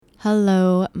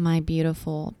Hello, my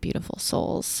beautiful, beautiful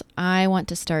souls. I want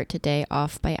to start today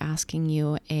off by asking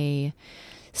you a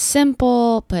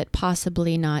simple but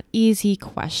possibly not easy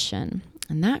question.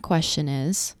 And that question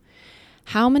is,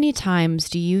 how many times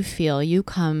do you feel you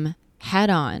come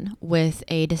head on with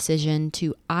a decision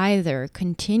to either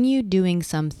continue doing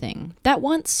something that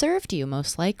once served you,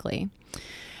 most likely,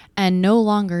 and no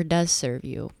longer does serve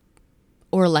you,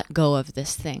 or let go of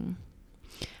this thing?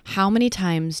 How many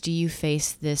times do you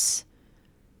face this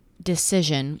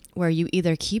decision where you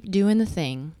either keep doing the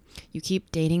thing, you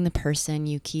keep dating the person,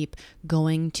 you keep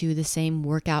going to the same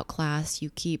workout class,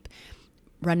 you keep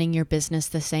running your business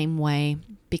the same way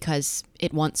because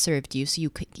it once served you, so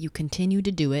you continue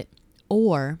to do it,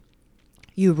 or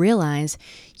you realize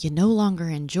you no longer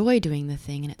enjoy doing the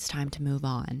thing and it's time to move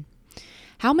on?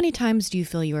 How many times do you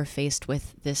feel you are faced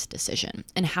with this decision,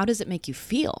 and how does it make you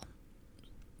feel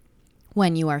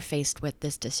when you are faced with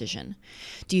this decision?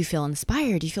 Do you feel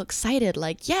inspired? Do you feel excited?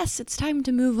 Like, yes, it's time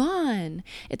to move on.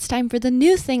 It's time for the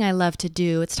new thing I love to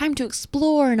do. It's time to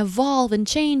explore and evolve and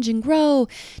change and grow.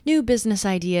 New business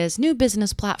ideas, new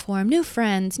business platform, new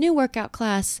friends, new workout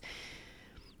class.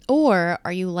 Or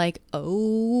are you like,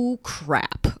 oh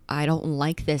crap, I don't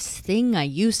like this thing I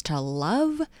used to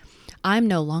love. I'm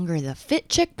no longer the fit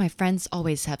chick my friends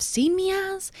always have seen me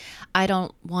as. I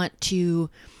don't want to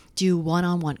do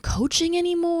one-on-one coaching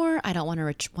anymore. I don't want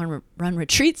to run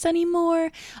retreats anymore.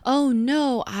 Oh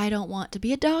no, I don't want to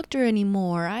be a doctor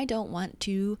anymore. I don't want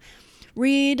to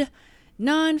read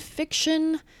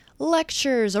nonfiction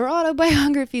lectures or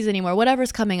autobiographies anymore.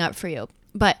 Whatever's coming up for you.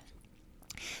 But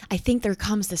I think there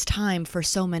comes this time for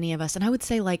so many of us, and I would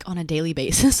say like on a daily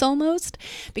basis almost,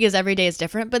 because every day is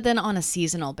different, but then on a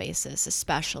seasonal basis,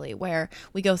 especially where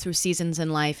we go through seasons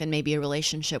in life and maybe a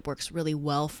relationship works really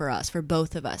well for us, for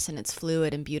both of us, and it's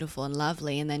fluid and beautiful and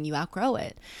lovely, and then you outgrow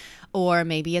it. Or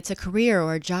maybe it's a career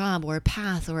or a job or a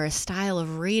path or a style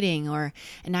of reading or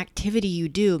an activity you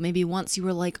do. Maybe once you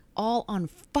were like all on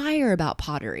fire about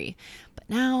pottery, but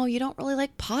now you don't really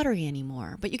like pottery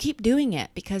anymore, but you keep doing it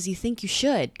because you think you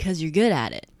should, because you're good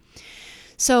at it.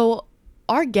 So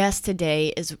our guest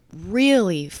today is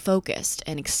really focused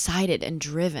and excited and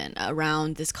driven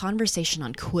around this conversation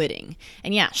on quitting.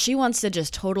 And yeah, she wants to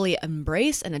just totally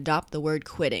embrace and adopt the word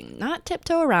quitting, not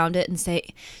tiptoe around it and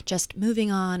say just moving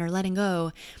on or letting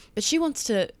go, but she wants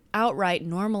to outright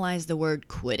normalize the word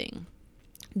quitting.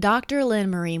 Dr. Lynn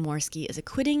Marie Morsky is a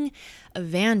quitting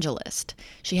evangelist.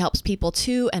 She helps people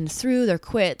to and through their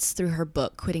quits through her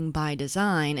book, Quitting by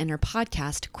Design, and her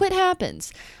podcast, Quit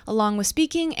Happens, along with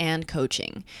speaking and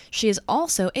coaching. She is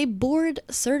also a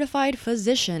board-certified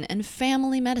physician in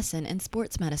family medicine and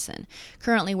sports medicine,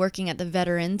 currently working at the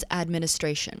Veterans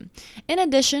Administration. In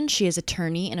addition, she is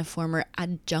attorney and a former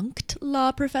adjunct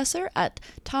law professor at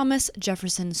Thomas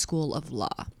Jefferson School of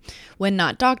Law. When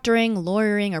not doctoring,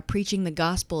 lawyering, or preaching the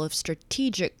gospel of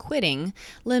strategic quitting,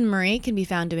 Lynn Marie can be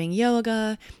found doing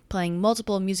yoga, playing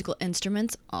multiple musical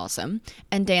instruments, awesome,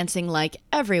 and dancing like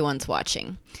everyone's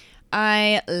watching.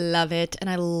 I love it, and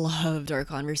I loved our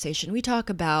conversation. We talk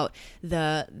about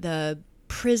the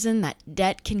prison that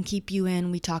debt can keep you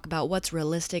in. We talk about what's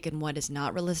realistic and what is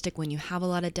not realistic when you have a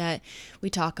lot of debt. We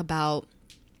talk about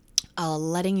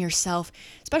letting yourself,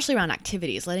 especially around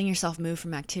activities, letting yourself move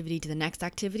from activity to the next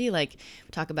activity. Like,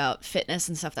 talk about fitness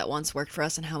and stuff that once worked for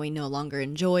us and how we no longer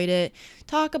enjoyed it.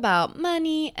 Talk about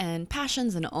money and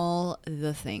passions and all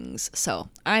the things. So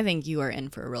I think you are in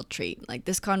for a real treat. Like,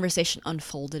 this conversation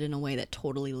unfolded in a way that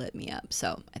totally lit me up.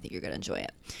 So I think you're going to enjoy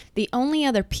it. The only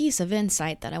other piece of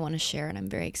insight that I want to share, and I'm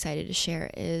very excited to share,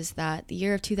 is that the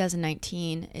year of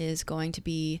 2019 is going to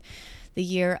be the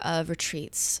year of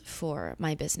retreats for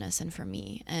my business and for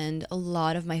me. And a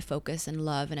lot of my focus and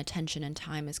love and attention and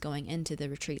time is going into the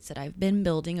retreats that I've been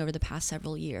building over the past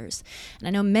several years. And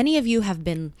I know many of you have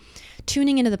been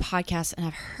tuning into the podcast and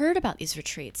have heard about these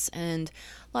retreats. And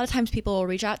a lot of times people will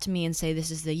reach out to me and say,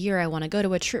 this is the year I want to go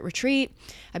to a retreat.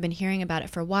 I've been hearing about it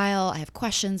for a while. I have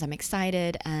questions. I'm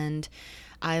excited. And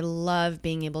I love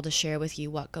being able to share with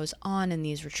you what goes on in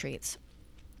these retreats.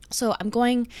 So I'm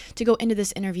going to go into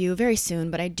this interview very soon,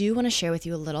 but I do want to share with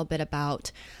you a little bit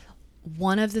about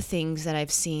one of the things that I've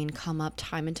seen come up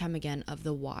time and time again of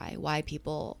the why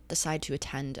people decide to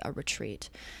attend a retreat.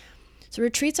 So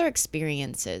retreats are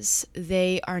experiences.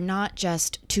 They are not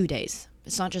just 2 days.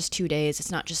 It's not just 2 days.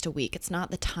 It's not just a week. It's not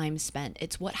the time spent.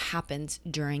 It's what happens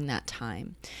during that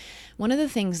time. One of the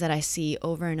things that I see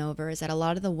over and over is that a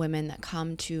lot of the women that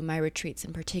come to my retreats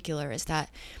in particular is that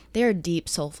they are deep,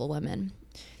 soulful women.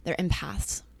 They're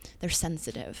empaths. They're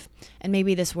sensitive. And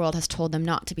maybe this world has told them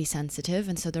not to be sensitive,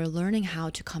 and so they're learning how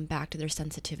to come back to their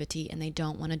sensitivity, and they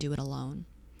don't want to do it alone.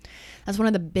 That's one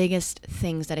of the biggest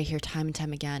things that I hear time and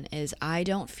time again is I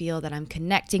don't feel that I'm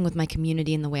connecting with my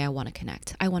community in the way I want to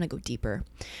connect. I want to go deeper.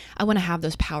 I want to have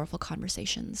those powerful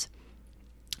conversations.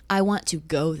 I want to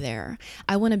go there.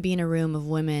 I want to be in a room of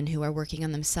women who are working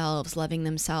on themselves, loving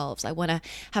themselves. I want to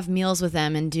have meals with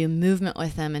them and do movement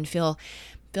with them and feel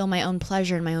my own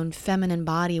pleasure in my own feminine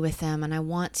body with them. And I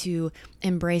want to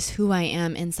embrace who I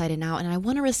am inside and out. And I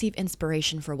want to receive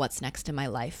inspiration for what's next in my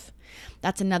life.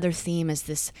 That's another theme, is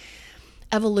this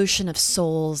evolution of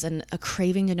souls and a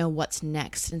craving to know what's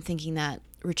next, and thinking that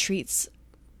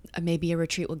maybe a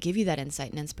retreat will give you that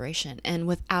insight and inspiration. And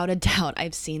without a doubt,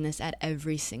 I've seen this at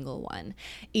every single one.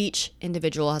 Each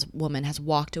individual woman has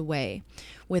walked away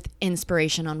with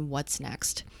inspiration on what's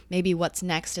next. Maybe what's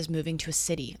next is moving to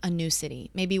a new city.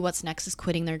 Maybe what's next is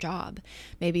quitting their job.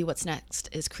 Maybe what's next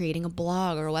is creating a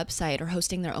blog or a website or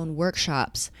hosting their own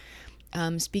workshops,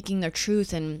 speaking their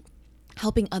truth and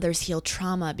helping others heal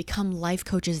trauma, become life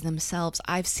coaches themselves.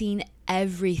 I've seen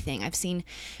everything. I've seen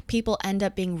people end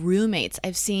up being roommates.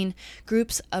 I've seen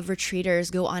groups of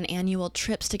retreaters go on annual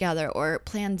trips together or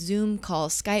plan Zoom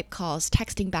calls, Skype calls,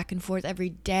 texting back and forth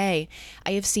every day.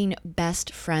 I have seen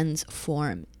best friends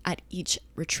form at each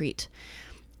retreat.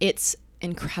 It's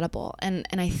incredible. And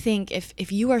I think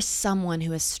if you are someone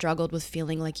who has struggled with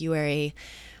feeling like you are a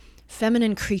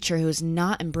feminine creature who is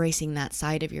not embracing that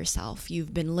side of yourself.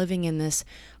 You've been living in this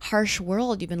harsh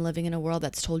world. You've been living in a world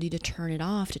that's told you to turn it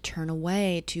off, to turn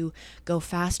away, to go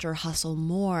faster, hustle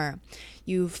more.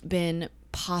 You've been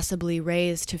possibly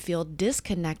raised to feel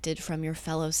disconnected from your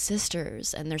fellow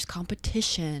sisters, and there's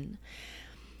competition.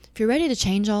 If you're ready to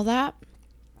change all that,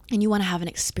 and you want to have an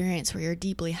experience where you're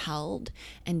deeply held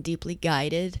and deeply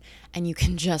guided, and you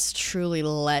can just truly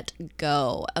let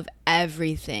go of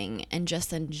everything and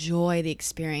just enjoy the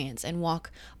experience and walk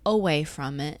away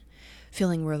from it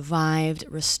feeling revived,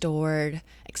 restored,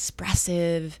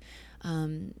 expressive,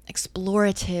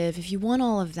 explorative. If you want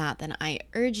all of that, then I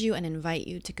urge you and invite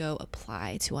you to go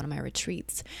apply to one of my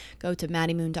retreats. Go to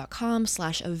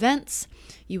maddiemoon.com/events.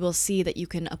 You will see that you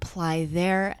can apply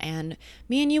there, and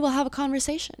me and you will have a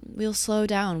conversation. We'll slow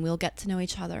down, we'll get to know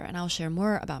each other, and I'll share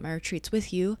more about my retreats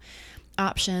with you,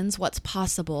 options, what's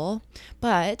possible.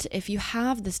 But if you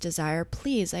have this desire,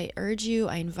 please, I urge you,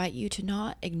 I invite you to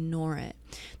not ignore it.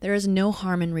 There is no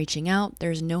harm in reaching out.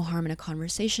 There's no harm in a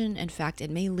conversation. In fact, it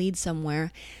may lead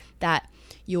somewhere that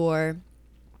your,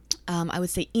 I would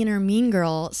say, inner mean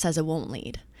girl says it won't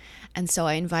lead. And so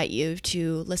I invite you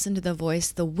to listen to the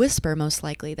voice, the whisper most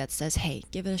likely, that says, hey,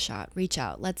 give it a shot, reach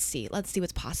out, let's see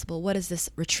what's possible. What is this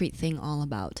retreat thing all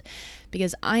about?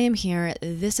 Because I am here,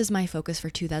 this is my focus for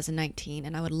 2019,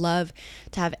 and I would love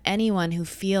to have anyone who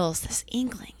feels this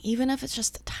inkling, even if it's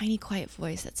just a tiny quiet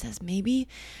voice that says, maybe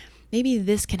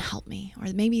this can help me,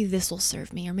 or maybe this will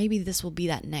serve me, or maybe this will be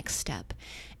that next step.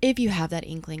 If you have that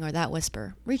inkling or that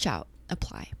whisper, reach out,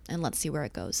 apply, and let's see where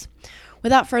it goes.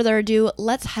 Without further ado,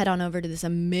 let's head on over to this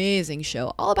amazing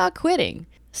show all about quitting.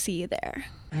 See you there.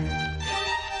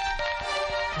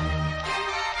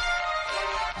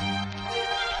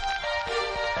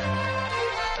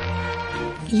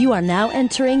 You are now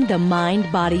entering the Mind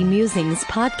Body Musings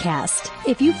podcast.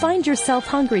 If you find yourself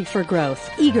hungry for growth,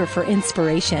 eager for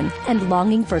inspiration, and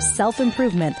longing for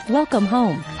self-improvement, welcome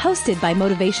home. Hosted by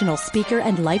motivational speaker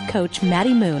and life coach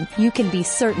Maddie Moon, you can be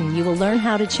certain you will learn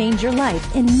how to change your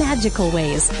life in magical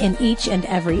ways in each and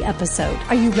every episode.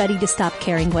 Are you ready to stop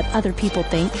caring what other people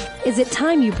think? Is it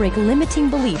time you break limiting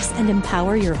beliefs and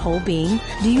empower your whole being?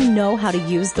 Do you know how to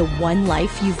use the one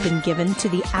life you've been given to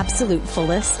the absolute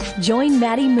fullest? Join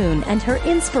Maddie Moon and her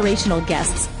inspirational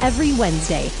guests every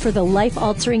Wednesday for the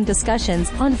life-altering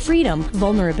discussions on freedom,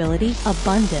 vulnerability,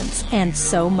 abundance, and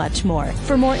so much more.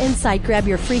 For more insight, grab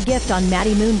your free gift on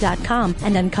maddiemoon.com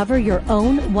and uncover your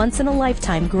own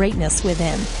once-in-a-lifetime greatness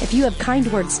within. If you have kind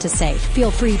words to say, feel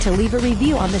free to leave a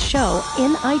review on the show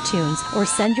in iTunes or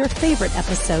send your favorite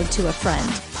episode to a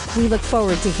friend. We look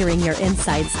forward to hearing your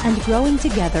insights and growing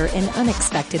together in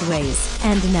unexpected ways.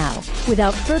 And now,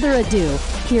 without further ado,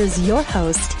 here's your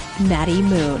host, Maddie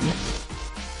Moon.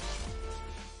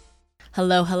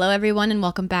 Hello, everyone, and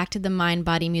welcome back to the Mind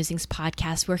Body Musings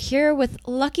podcast. We're here with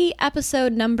lucky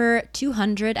episode number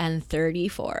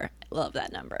 234. Love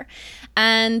that number.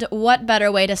 And what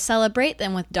better way to celebrate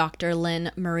than with Dr.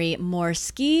 Lynn Marie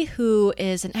Morski, who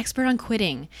is an expert on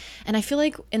quitting. And I feel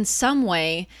like in some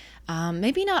way,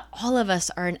 maybe not all of us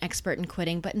are an expert in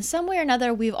quitting, but in some way or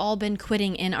another, we've all been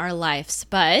quitting in our lives.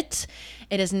 But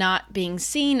it is not being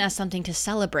seen as something to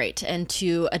celebrate and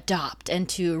to adopt and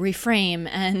to reframe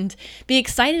and be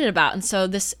excited about. And so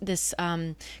this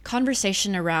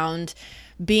conversation around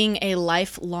being a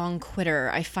lifelong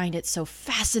quitter. I find it so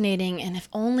fascinating. And if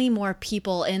only more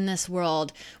people in this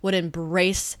world would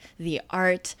embrace the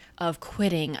art of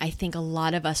quitting, I think a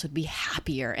lot of us would be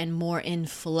happier and more in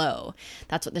flow.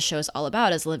 That's what the show is all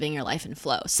about, is living your life in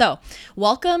flow. So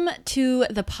welcome to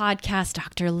the podcast,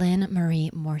 Dr. Lynn Marie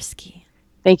Morski.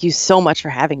 Thank you so much for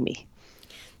having me.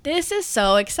 This is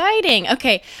so exciting.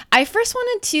 Okay, I first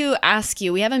wanted to ask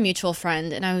you, we have a mutual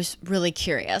friend, and I was really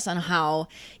curious on how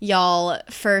y'all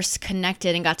first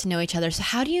connected and got to know each other. So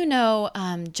how do you know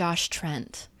Josh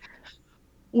Trent?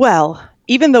 Well,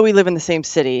 even though we live in the same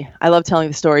city, I love telling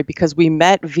the story because we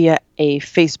met via a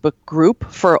Facebook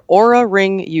group for Oura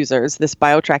Ring users, this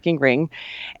bio-tracking ring.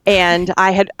 And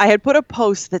I had put a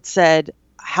post that said,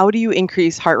 how do you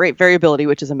increase heart rate variability,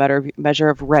 which is a measure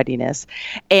of readiness?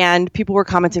 And people were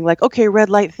commenting like, okay,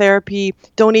 red light therapy,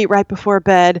 don't eat right before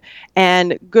bed.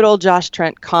 And good old Josh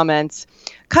Trent comments,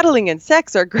 cuddling and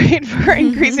sex are great for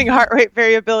increasing heart rate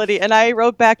variability. And I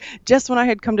wrote back, just when I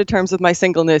had come to terms with my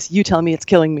singleness, you tell me it's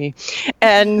killing me.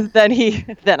 And then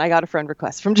I got a friend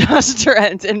request from Josh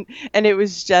Trent. And it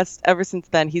was just, ever since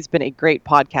then, he's been a great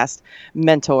podcast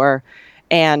mentor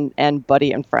and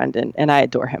buddy and friend. And I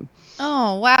adore him.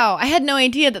 Oh, wow. I had no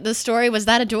idea that the story was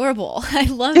that adorable. I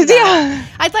love that. Yeah.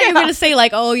 I thought you were going to say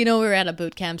like, oh, we were at a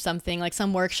boot camp, something like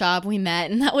some workshop we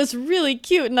met, and that was really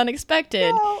cute and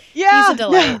unexpected. Oh, yeah. He's a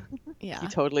delight. Yeah. He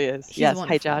totally is. He's yes.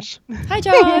 wonderful. Hi, Josh. Hi,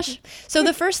 Josh. So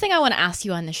the first thing I want to ask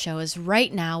you on the show is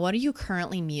right now, what are you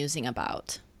currently musing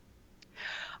about?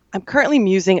 I'm currently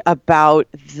musing about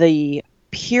the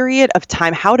period of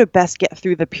time, how to best get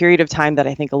through the period of time that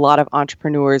I think a lot of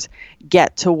entrepreneurs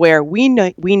get to, where we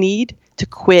need to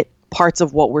quit parts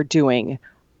of what we're doing,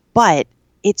 but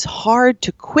it's hard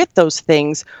to quit those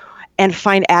things and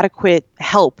find adequate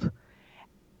help.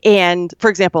 And for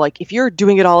example, like if you're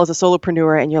doing it all as a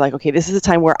solopreneur and you're like, okay, this is a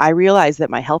time where I realize that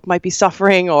my health might be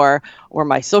suffering or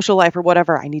my social life or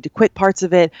whatever, I need to quit parts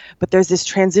of it. But there's this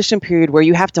transition period where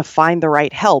you have to find the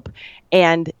right help.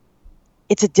 And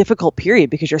it's a difficult period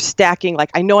because you're stacking,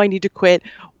 like, I know I need to quit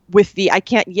with the I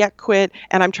can't yet quit,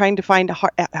 and I'm trying to find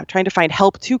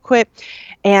help to quit.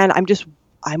 And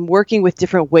I'm working with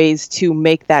different ways to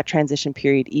make that transition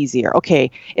period easier. Okay,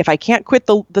 if I can't quit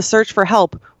the search for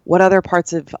help, what other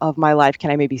parts of my life can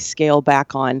I maybe scale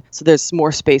back on so there's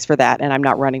more space for that and I'm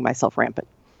not running myself rampant?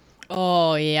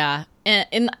 Oh, yeah.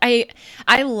 And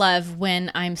I love when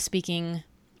I'm speaking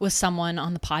with someone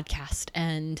on the podcast,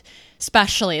 and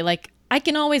especially like I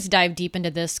can always dive deep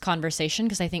into this conversation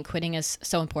because I think quitting is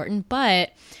so important,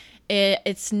 but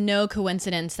it's no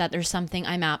coincidence that there's something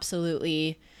I'm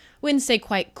absolutely, wouldn't say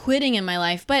quite quitting in my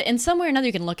life, but in some way or another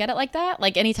you can look at it like that.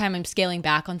 Like anytime I'm scaling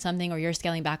back on something or you're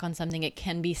scaling back on something, it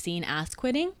can be seen as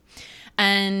quitting.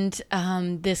 And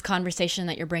this conversation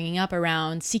that you're bringing up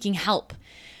around seeking help,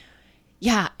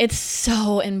 yeah, it's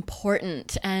so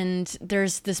important. And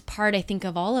there's this part, I think,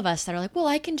 of all of us that are like, well,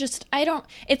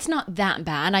 it's not that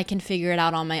bad. I can figure it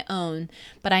out on my own.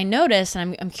 But I notice,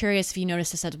 and I'm curious if you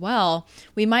notice this as well,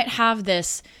 we might have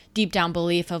this deep down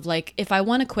belief of like, if I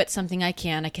want to quit something, I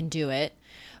can do it.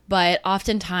 But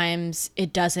oftentimes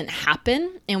it doesn't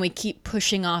happen. And we keep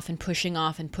pushing off and pushing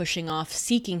off and pushing off,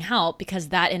 seeking help, because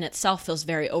that in itself feels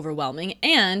very overwhelming.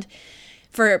 And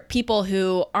for people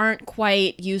who aren't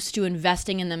quite used to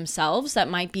investing in themselves, that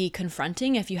might be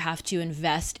confronting if you have to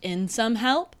invest in some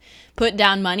help, put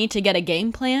down money to get a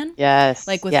game plan. Yes.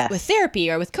 Like with therapy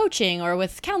or with coaching or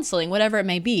with counseling, whatever it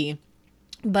may be.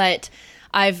 But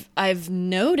I've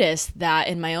noticed that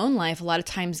in my own life, a lot of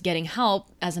times getting help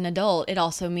as an adult, it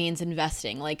also means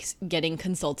investing, like getting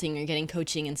consulting or getting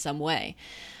coaching in some way.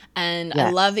 And I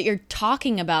love that you're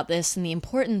talking about this and the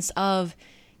importance of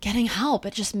getting help.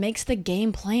 It just makes the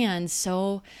game plan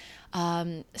so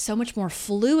much more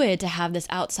fluid to have this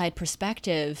outside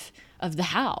perspective of the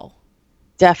how.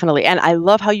 Definitely. And I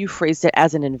love how you phrased it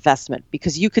as an investment,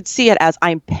 because you could see it as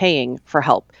I'm paying for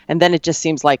help. And then it just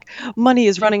seems like money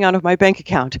is running out of my bank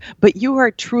account. But you are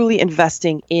truly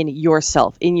investing in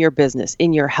yourself, in your business,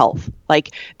 in your health.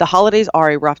 Like the holidays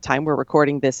are a rough time. We're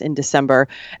recording this in December.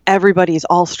 Everybody's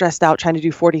all stressed out trying to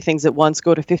do 40 things at once,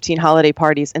 go to 15 holiday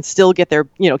parties and still get their,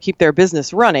 keep their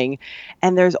business running.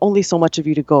 And there's only so much of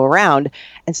you to go around.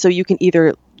 And so you can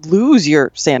either lose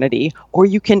your sanity or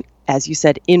you can, as you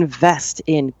said, invest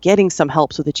in getting some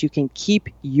help so that you can keep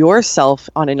yourself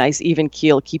on a nice even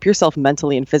keel, keep yourself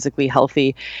mentally and physically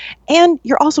healthy. And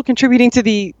you're also contributing to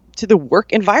the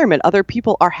work environment. Other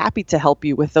people are happy to help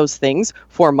you with those things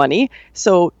for money.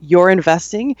 So you're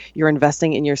investing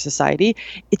in your society.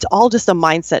 It's all just a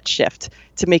mindset shift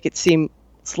to make it seem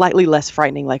slightly less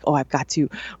frightening, like, oh, I've got to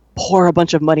pour a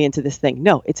bunch of money into this thing.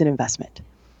 No, it's an investment.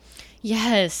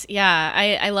 Yes, yeah,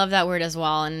 I love that word as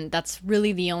well. And that's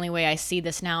really the only way I see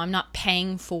this now. I'm not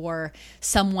paying for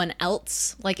someone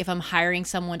else. Like if I'm hiring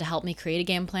someone to help me create a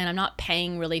game plan, I'm not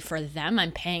paying really for them.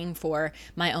 I'm paying for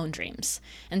my own dreams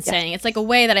and saying it's like a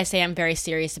way that I say I'm very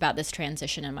serious about this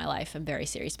transition in my life. I'm very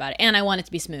serious about it. And I want it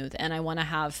to be smooth and I want to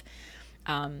have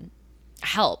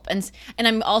help. And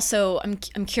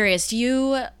I'm curious,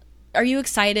 are you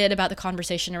excited about the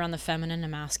conversation around the feminine and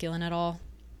masculine at all?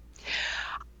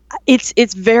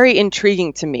 It's very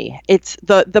intriguing to me. It's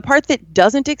the part that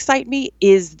doesn't excite me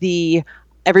is the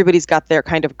everybody's got their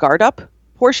kind of guard up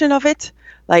portion of it.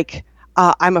 Like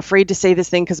I'm afraid to say this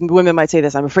thing because women might say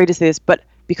this. I'm afraid to say this, but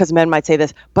because men might say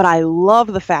this. But I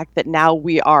love the fact that now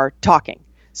we are talking.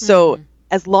 So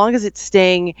as long as it's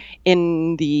staying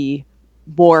in the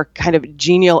more kind of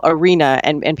genial arena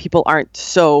and people aren't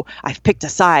so I've picked a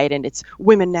side and it's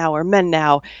women now or men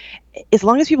now, as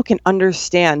long as people can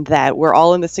understand that we're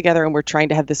all in this together and we're trying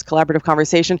to have this collaborative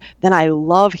conversation, then I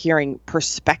love hearing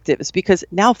perspectives, because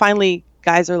now finally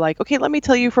guys are like, okay, let me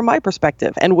tell you from my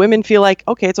perspective, and women feel like,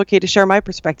 okay, it's okay to share my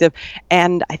perspective.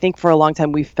 And I think for a long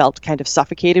time we felt kind of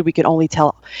suffocated. Women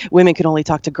could only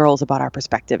talk to girls about our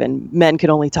perspective and men could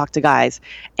only talk to guys.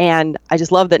 And I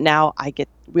just love that now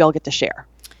we all get to share.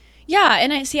 Yeah,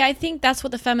 and I think that's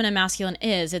what the feminine masculine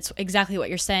is. It's exactly what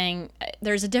you're saying.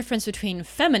 There's a difference between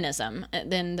feminism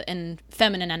and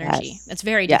feminine energy. Yes. It's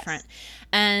very different.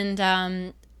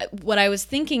 And what I was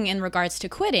thinking in regards to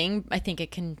quitting, I think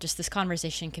this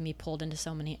conversation can be pulled into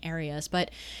so many areas. But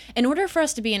in order for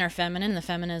us to be in our feminine, the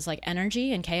feminine is like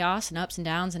energy and chaos and ups and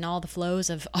downs and all the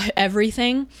flows of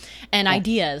everything and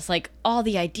ideas, like all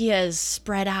the ideas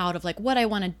spread out of like what I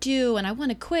want to do and I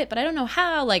want to quit, but I don't know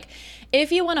how. Like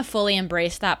if you want to fully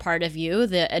embrace that part of you,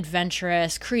 the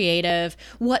adventurous, creative,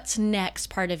 what's next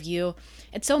part of you,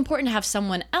 it's so important to have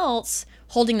someone else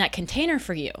holding that container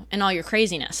for you and all your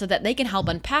craziness so that they can help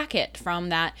unpack it from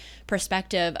that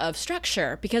perspective of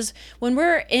structure. Because when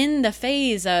we're in the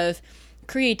phase of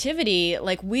creativity,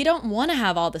 like we don't want to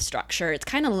have all the structure. It's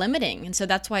kind of limiting. And so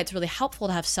that's why it's really helpful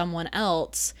to have someone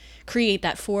else create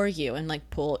that for you and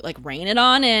rein it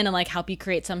on in and like help you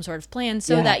create some sort of plan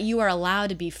so that you are allowed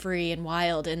to be free and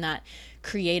wild in that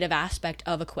creative aspect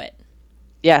of a quit.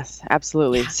 Yes,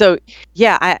 absolutely. Yeah. So,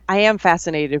 I am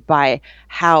fascinated by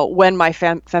how when my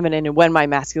feminine and when my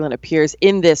masculine appears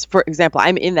in this. For example,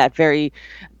 I'm in that very,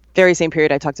 very same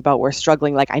period I talked about where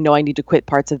struggling, like I know I need to quit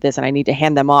parts of this and I need to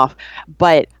hand them off,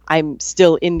 but I'm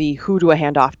still in the who do I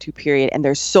hand off to period. And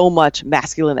there's so much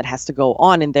masculine that has to go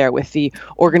on in there with the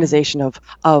organization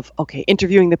of okay,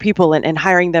 interviewing the people and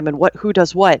hiring them and who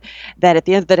does what, that at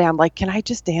the end of the day, I'm like, can I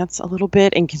just dance a little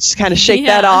bit and can just kind of shake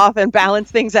that off and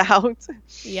balance things out?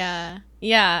 Yeah.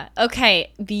 Yeah.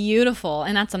 Okay. Beautiful.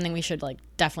 And that's something we should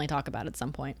definitely talk about at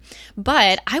some point.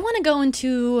 But I want to go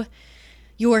into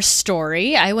your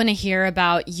story. I want to hear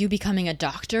about you becoming a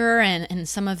doctor and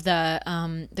some of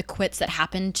the quits that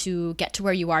happened to get to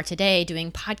where you are today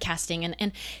doing podcasting.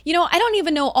 And I don't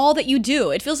even know all that you do.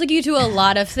 It feels like you do a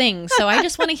lot of things. So I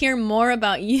just want to hear more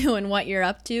about you and what you're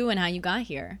up to and how you got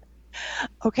here.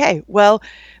 Okay, well,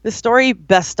 the story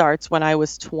best starts when I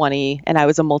was 20 and I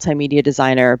was a multimedia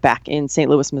designer back in St.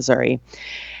 Louis, Missouri.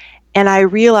 And I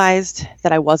realized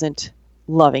that I wasn't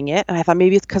loving it. And I thought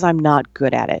maybe it's because I'm not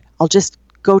good at it. I'll just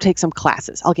go take some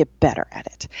classes. I'll get better at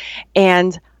it.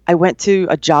 And I went to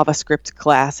a JavaScript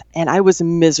class and I was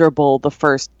miserable the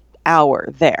first hour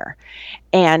there.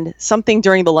 And something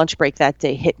during the lunch break that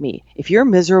day hit me. If you're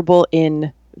miserable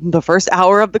in the first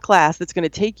hour of the class that's going to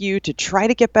take you to try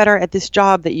to get better at this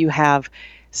job that you have,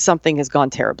 something has gone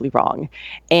terribly wrong.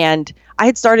 And I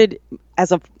had started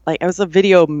I was a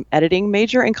video editing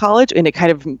major in college, and it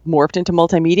kind of morphed into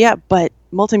multimedia, but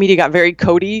multimedia got very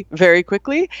codey very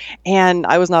quickly, and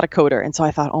I was not a coder. And so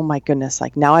I thought, oh my goodness,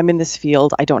 now I'm in this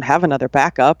field. I don't have another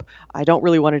backup. I don't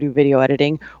really want to do video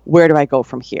editing. Where do I go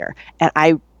from here? And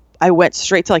I went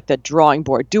straight to the drawing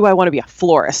board. Do I want to be a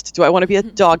florist? Do I want to be a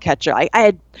dog catcher?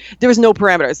 There was no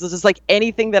parameters. It was just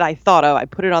anything that I thought of, I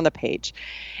put it on the page.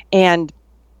 And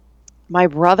my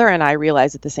brother and I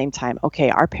realized at the same time, okay,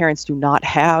 our parents do not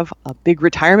have a big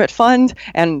retirement fund,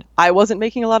 and I wasn't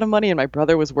making a lot of money, and my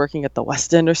brother was working at the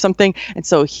West End or something. And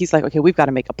so he's like, okay, we've got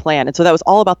to make a plan. And so that was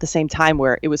all about the same time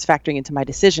where it was factoring into my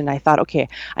decision. I thought, okay,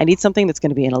 I need something that's going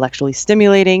to be intellectually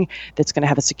stimulating, that's going to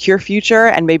have a secure future,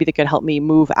 and maybe that could help me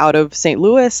move out of St.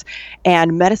 Louis.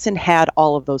 And medicine had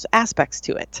all of those aspects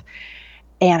to it.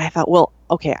 And I thought, well,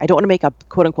 okay, I don't want to make a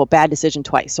quote unquote bad decision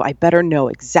twice. So I better know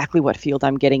exactly what field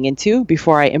I'm getting into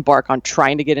before I embark on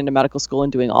trying to get into medical school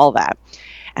and doing all that.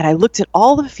 And I looked at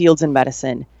all the fields in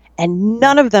medicine, and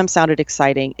none of them sounded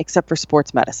exciting except for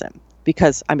sports medicine.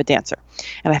 because I'm a dancer.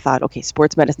 And I thought, okay,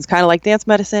 sports medicine is kind of like dance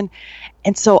medicine.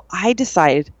 And so I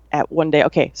decided at one day,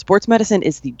 okay, sports medicine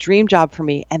is the dream job for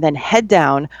me. And then head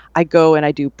down, I go and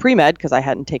I do pre-med because I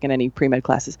hadn't taken any pre-med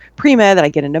classes. Pre-med, then I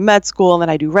get into med school, and then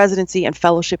I do residency and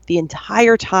fellowship the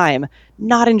entire time,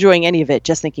 not enjoying any of it,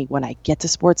 just thinking when I get to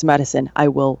sports medicine, I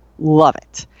will love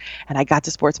it. And I got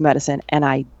to sports medicine and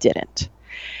I didn't.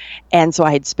 And so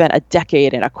I had spent a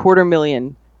decade and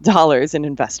 $250,000 in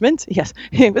investment. Yes,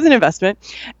 it was an investment.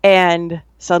 And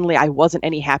suddenly I wasn't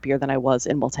any happier than I was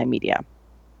in multimedia.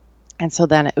 And so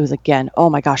then it was again, oh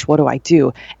my gosh, what do I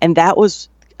do? And that was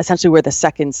essentially where the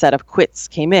second set of quits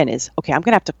came in is, okay, I'm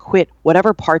going to have to quit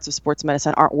whatever parts of sports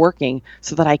medicine aren't working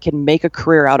so that I can make a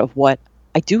career out of what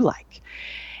I do like.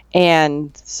 And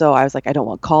so I was like, I don't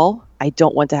want call. I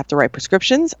don't want to have to write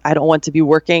prescriptions. I don't want to be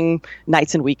working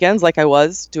nights and weekends like I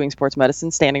was doing sports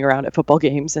medicine, standing around at football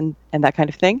games and that kind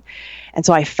of thing. And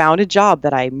so I found a job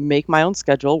that I make my own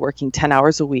schedule, working 10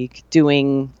 hours a week,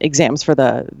 doing exams for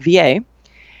the VA.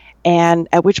 And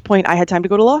at which point I had time to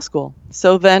go to law school.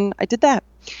 So then I did that.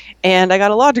 And I got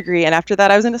a law degree. And after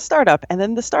that, I was in a startup. And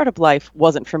then the startup life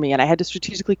wasn't for me. And I had to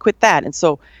strategically quit that. And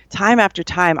so time after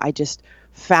time, I just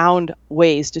found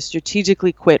ways to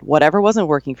strategically quit whatever wasn't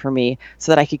working for me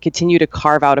so that I could continue to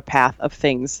carve out a path of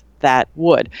things that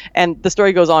would. And the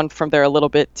story goes on from there a little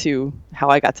bit to how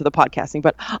I got to the podcasting.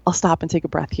 But I'll stop and take a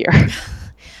breath here.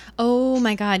 Oh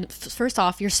my God. First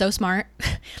off, you're so smart.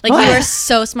 Like, you are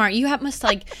so smart. You must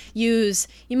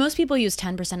most people use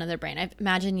 10% of their brain. I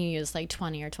imagine you use like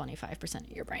 20 or 25%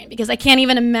 of your brain, because I can't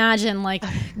even imagine like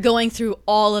going through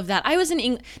all of that. I was in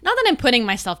English, not that I'm putting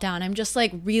myself down. I'm just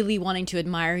like really wanting to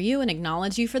admire you and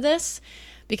acknowledge you for this,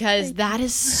 because that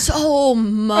is so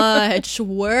much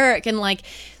work. And like,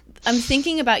 I'm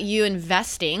thinking about you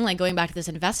investing, like going back to this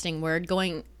investing word,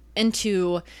 going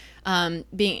into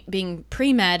being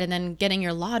pre-med and then getting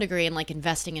your law degree and like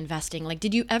investing. Like,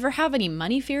 did you ever have any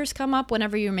money fears come up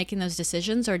whenever you were making those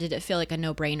decisions, or did it feel like a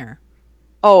no-brainer?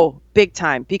 Oh, big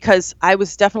time, because I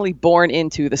was definitely born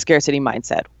into the scarcity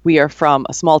mindset. We are from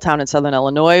a small town in Southern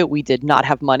Illinois. We did not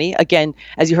have money. Again,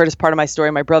 as you heard as part of my story,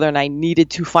 my brother and I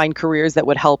needed to find careers that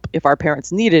would help if our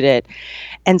parents needed it.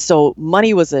 And so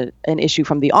money was an issue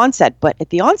from the onset, but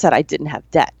at the onset, I didn't have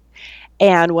debt.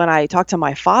 And when I talked to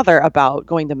my father about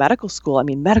going to medical school, I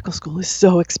mean, medical school is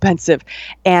so expensive.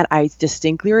 And I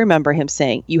distinctly remember him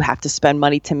saying, you have to spend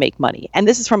money to make money. And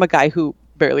this is from a guy who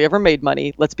barely ever made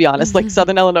money. Let's be honest, like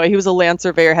Southern Illinois, he was a land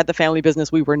surveyor, had the family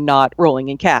business. We were not rolling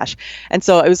in cash. And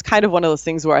so it was kind of one of those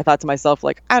things where I thought to myself,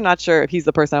 like, I'm not sure if he's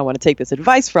the person I want to take this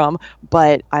advice from,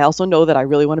 but I also know that I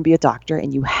really want to be a doctor.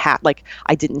 And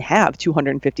I didn't have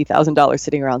 $250,000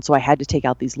 sitting around. So I had to take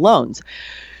out these loans.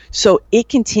 So it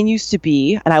continues to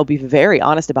be, and I'll be very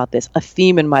honest about this, a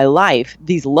theme in my life,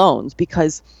 these loans,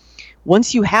 because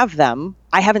once you have them,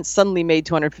 I haven't suddenly made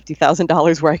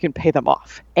 $250,000 where I can pay them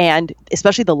off. And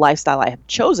especially the lifestyle I have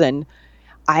chosen,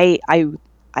 I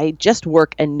just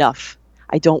work enough.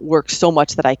 I don't work so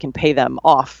much that I can pay them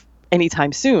off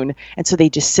anytime soon. And so they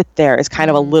just sit there as kind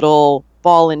of a little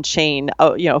ball and chain,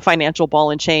 financial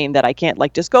ball and chain that I can't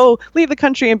like just go leave the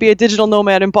country and be a digital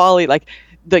nomad in Bali. Like,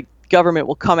 the government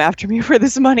will come after me for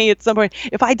this money at some point.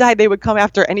 If I died, they would come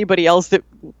after anybody else that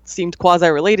seemed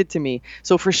quasi-related to me.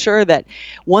 So for sure that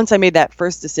once I made that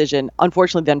first decision,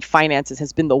 unfortunately then finances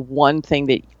has been the one thing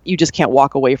that you just can't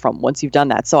walk away from once you've done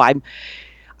that. So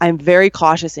I'm very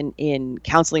cautious in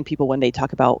counseling people when they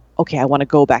talk about, okay, I want to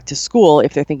go back to school.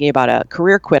 If they're thinking about a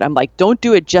career quit, I'm like, don't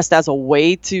do it just as a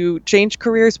way to change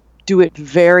careers. Do it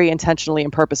very intentionally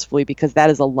and purposefully, because that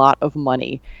is a lot of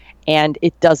money. And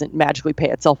it doesn't magically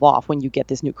pay itself off when you get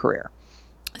this new career.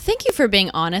 Thank you for being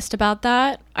honest about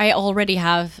that. I already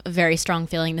have a very strong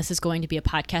feeling this is going to be a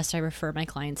podcast I refer my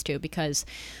clients to, because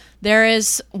there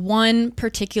is one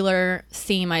particular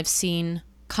theme I've seen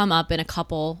come up in a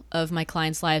couple of my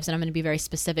clients' lives, and I'm going to be very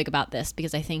specific about this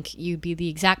because I think you'd be the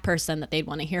exact person that they'd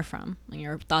want to hear from and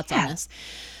your thoughts on this.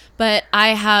 But I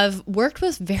have worked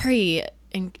with very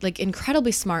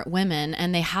incredibly smart women,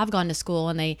 and they have gone to school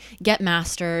and they get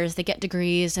masters, they get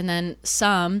degrees, and then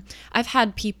I've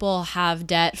had people have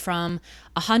debt from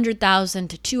 $100,000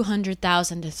 to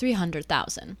 $200,000 to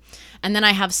 $300,000, and then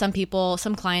I have some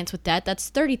clients with debt that's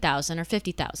 $30,000 or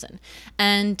 $50,000.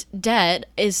 And debt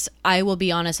is, I will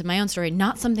be honest in my own story,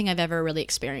 not something I've ever really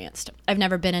experienced. I've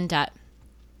never been in debt.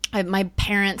 My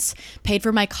parents paid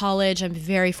for my college. I'm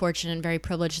very fortunate and very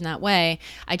privileged in that way.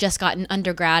 I just got an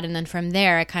undergrad, and then from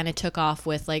there I kind of took off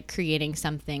with like creating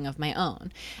something of my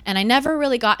own. And I never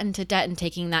really got into debt and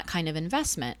taking that kind of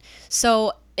investment.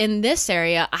 So in this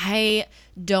area, I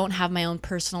don't have my own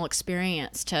personal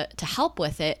experience to help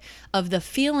with it, of the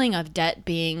feeling of debt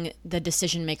being the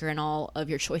decision maker in all of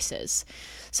your choices.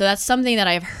 So that's something that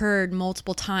I've heard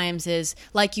multiple times is,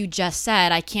 like you just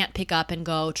said, I can't pick up and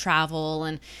go travel,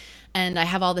 and I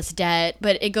have all this debt.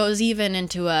 But it goes even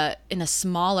into a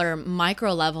smaller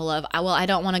micro level of, well, I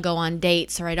don't want to go on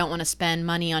dates, or I don't want to spend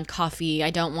money on coffee.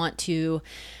 I don't want to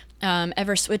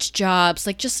ever switch jobs.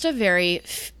 Like, just a very,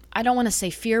 I don't want to say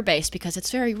fear-based, because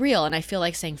it's very real. And I feel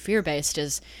like saying fear-based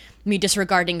is me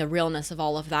disregarding the realness of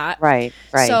all of that. Right.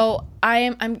 So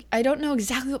I don't know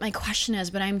exactly what my question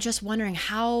is, but I'm just wondering,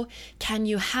 how can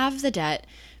you have the debt,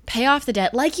 pay off the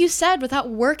debt, like you said, without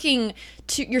working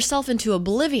to yourself into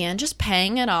oblivion, just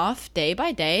paying it off day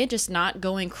by day, just not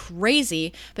going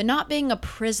crazy, but not being a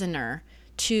prisoner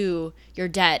to your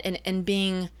debt, and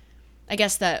being, I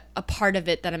guess that a part of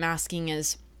it that I'm asking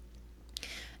is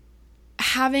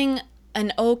having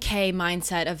an okay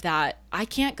mindset of that. I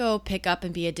can't go pick up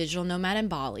and be a digital nomad in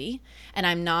Bali, and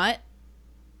I'm not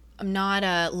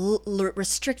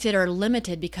restricted or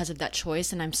limited because of that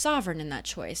choice, and I'm sovereign in that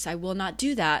choice. I will not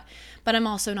do that, but I'm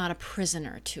also not a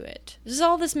prisoner to it. Does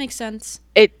all this make sense?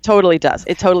 It totally does.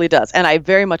 It totally does. And I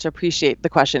very much appreciate the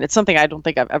question. It's something I don't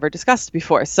think I've ever discussed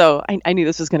before, so I knew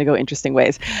this was going to go interesting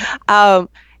ways.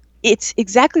 It's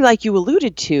exactly like you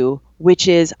alluded to, which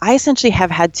is I essentially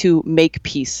have had to make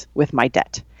peace with my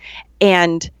debt.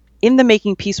 And in the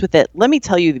making peace with it, let me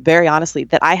tell you very honestly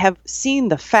that I have seen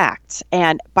the facts.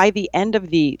 And by the end of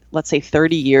the, let's say,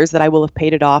 30 years that I will have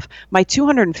paid it off, my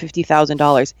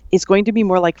 $250,000 is going to be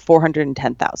more like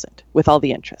 $410,000 with all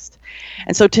the interest.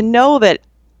 And so to know that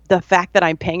the fact that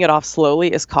I'm paying it off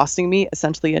slowly is costing me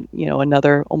essentially,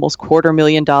 another almost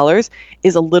 $250,000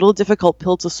 is a little difficult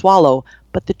pill to swallow.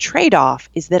 But the trade-off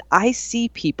is that I see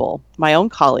people, my own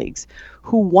colleagues,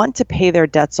 who want to pay their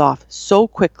debts off so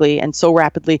quickly and so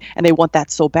rapidly, and they want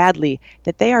that so badly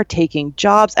that they are taking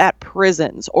jobs at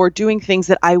prisons or doing things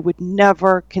that I would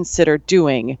never consider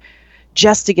doing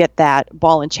just to get that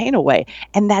ball and chain away.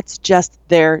 And that's just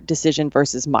their decision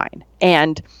versus mine.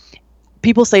 And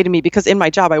people say to me, because in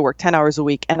my job I work 10 hours a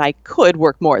week and I could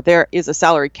work more. There is a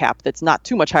salary cap that's not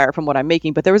too much higher from what I'm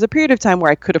making, but there was a period of time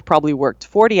where I could have probably worked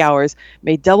 40 hours,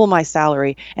 made double my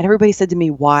salary, and everybody said to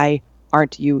me, why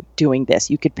aren't you doing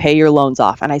this? You could pay your loans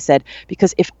off. And I said,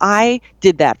 because if I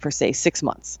did that for, say, 6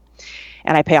 months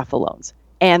and I pay off the loans,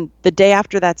 and the day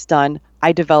after that's done,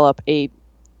 I develop a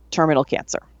terminal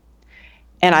cancer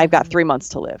and I've got 3 months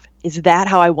to live. Is that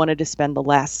how I wanted to spend the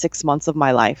last 6 months of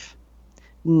my life?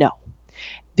 No.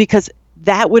 Because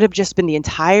that would have just been the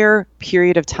entire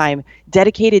period of time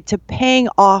dedicated to paying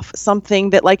off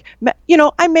something that, like,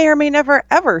 I may or may never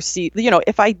ever see,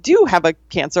 if I do have a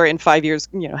cancer in 5 years,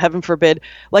 heaven forbid,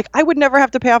 like, I would never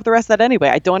have to pay off the rest of that anyway.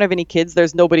 I don't have any kids.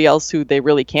 There's nobody else who they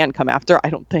really can come after, I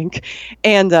don't think.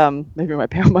 And maybe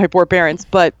my poor parents,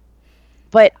 but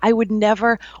I would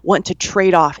never want to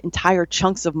trade off entire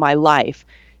chunks of my life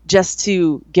just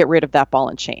to get rid of that ball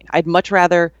and chain. I'd much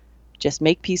rather just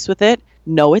make peace with it,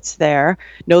 know it's there,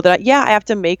 know that, I have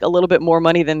to make a little bit more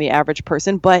money than the average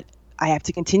person, but I have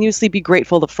to continuously be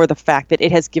grateful for the fact that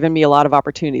it has given me a lot of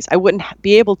opportunities. I wouldn't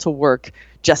be able to work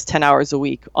just 10 hours a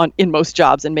week in most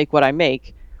jobs and make what I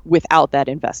make without that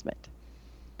investment.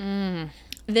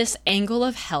 This angle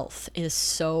of health is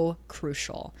so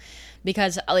crucial.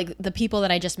 Because, like, the people that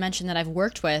I just mentioned that I've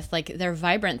worked with, like, they're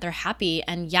vibrant, they're happy,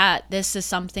 and yet this is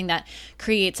something that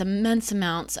creates immense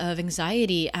amounts of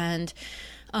anxiety and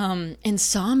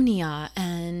insomnia,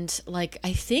 and, like,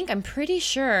 I'm pretty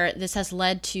sure this has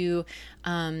led to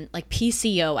like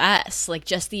PCOS, like,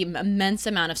 just the immense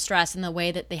amount of stress and the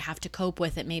way that they have to cope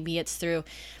with it. Maybe it's through,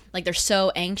 like, they're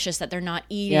so anxious that they're not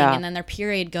eating, and then their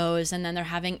period goes, and then they're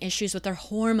having issues with their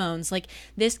hormones. Like,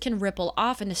 this can ripple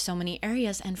off into so many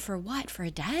areas. And for what? For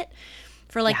a debt?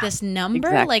 For, like, this number?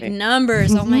 Exactly. Like,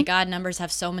 numbers. Oh my God, numbers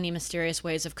have so many mysterious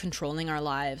ways of controlling our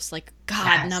lives. Like,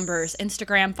 God, numbers,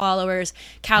 Instagram followers,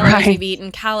 calories we've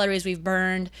eaten, calories we've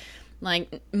burned,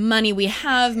 like, money we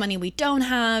have, money we don't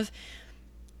have.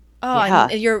 Oh,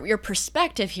 and your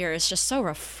perspective here is just so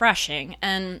refreshing.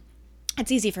 And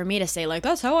it's easy for me to say, like,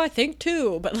 that's how I think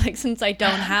too. But, like, since I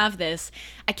don't have this,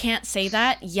 I can't say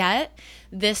that yet.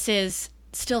 This is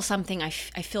still something I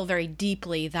feel very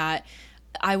deeply that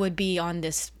I would be on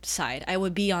this side. I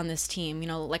would be on this team.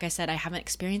 Like I said, I haven't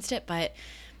experienced it, but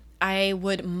I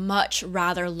would much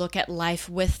rather look at life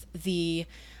with the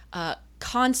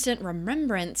constant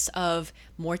remembrance of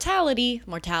mortality.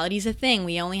 Mortality is a thing.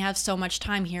 We only have so much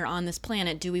time here on this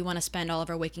planet. Do we want to spend all of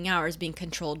our waking hours being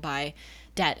controlled by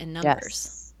debt and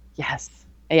numbers? Yes.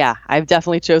 Yeah, I've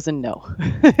definitely chosen no.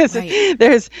 Right.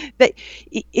 There's that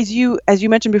as you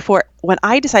mentioned before, when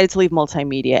I decided to leave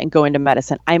multimedia and go into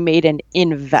medicine, I made an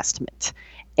investment.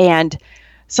 And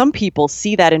some people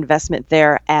see that investment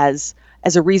there as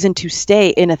a reason to stay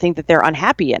in a thing that they're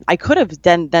unhappy in. I could have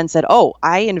then said, "Oh,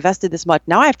 I invested this much.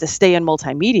 Now I have to stay in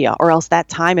multimedia, or else that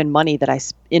time and money that I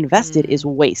invested is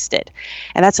wasted."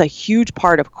 And that's a huge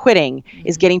part of quitting,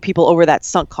 is getting people over that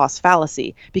sunk cost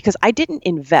fallacy, because I didn't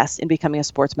invest in becoming a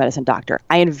sports medicine doctor.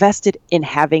 I invested in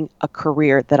having a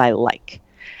career that I like.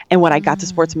 And when I got to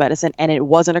sports medicine and it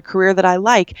wasn't a career that I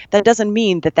like, that doesn't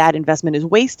mean that that investment is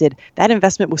wasted. That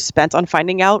investment was spent on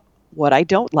finding out what I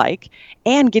don't like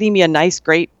and getting me a nice,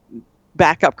 great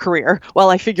backup career while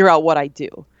I figure out what I do.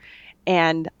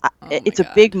 And it's a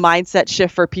big mindset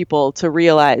shift for people to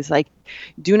realize, like,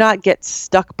 do not get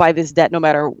stuck by this debt, no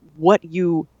matter what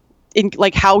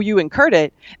like how you incurred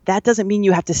it. That doesn't mean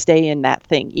you have to stay in that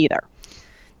thing either.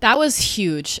 That was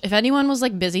huge. If anyone was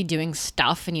like busy doing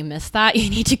stuff and you missed that, you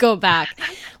need to go back.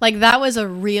 Like that was a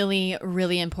really,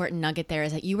 really important nugget there,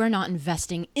 is that you are not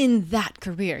investing in that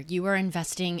career. You are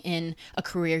investing in a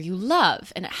career you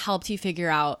love, and it helped you figure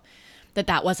out that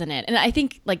that wasn't it. And I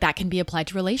think like that can be applied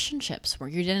to relationships, where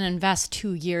you didn't invest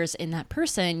 2 years in that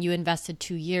person. You invested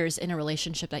 2 years in a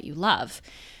relationship that you love.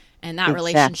 And that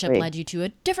relationship led you to a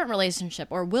different relationship,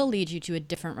 or will lead you to a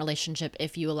different relationship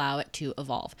if you allow it to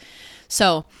evolve.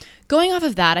 So going off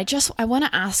of that, I want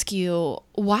to ask you,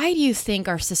 why do you think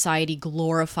our society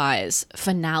glorifies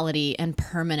finality and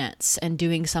permanence and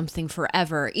doing something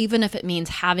forever, even if it means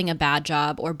having a bad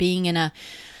job or being in a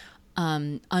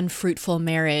unfruitful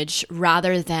marriage,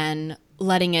 rather than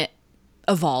letting it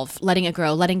evolve, letting it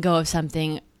grow, letting go of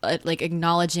something, like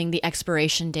acknowledging the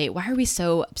expiration date? Why are we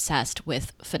so obsessed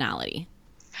with finality?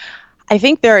 I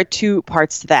think there are two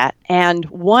parts to that. And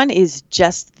one is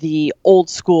just the old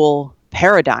school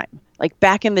paradigm. Like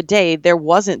back in the day, there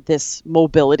wasn't this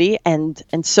mobility. And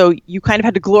so you kind of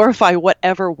had to glorify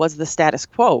whatever was the status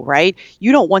quo, right?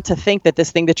 You don't want to think that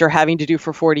this thing that you're having to do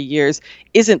for 40 years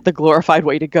isn't the glorified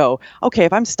way to go. Okay,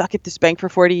 if I'm stuck at this bank for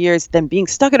 40 years, then being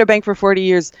stuck at a bank for 40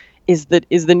 years is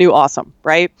the new awesome,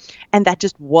 right? And that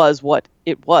just was what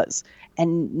it was.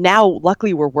 And now,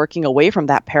 luckily, we're working away from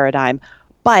that paradigm.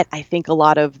 But I think a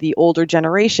lot of the older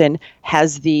generation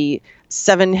has the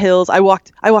 7 hills. I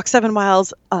walked 7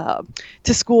 miles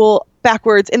to school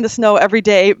backwards in the snow every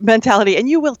day mentality, and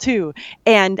you will too.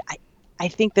 And I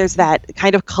think there's that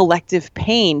kind of collective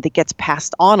pain that gets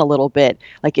passed on a little bit.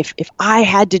 Like if I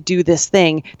had to do this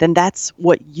thing, then that's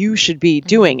what you should be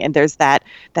doing. And there's that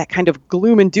kind of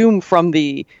gloom and doom from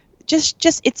the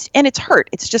it's hurt.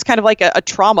 It's just kind of like a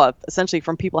trauma, essentially,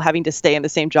 from people having to stay in the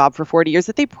same job for 40 years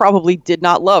that they probably did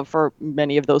not love for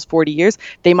many of those 40 years.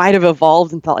 They might have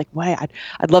evolved and thought like, "Wait,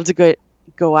 I'd love to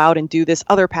go out and do this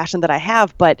other passion that I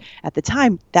have," but at the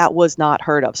time that was not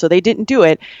heard of, so they didn't do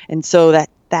it, and so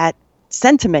that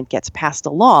sentiment gets passed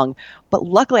along. But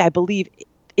luckily, I believe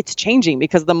it's changing,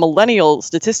 because the millennial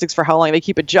statistics for how long they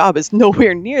keep a job is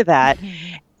nowhere near that.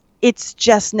 It's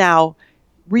just now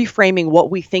reframing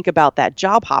what we think about that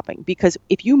job hopping, because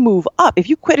if you move up, if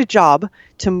you quit a job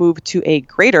to move to a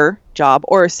greater job,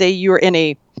 or say you're in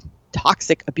a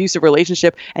toxic, abusive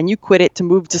relationship and you quit it to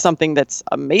move to something that's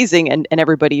amazing, and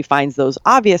everybody finds those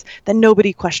obvious, then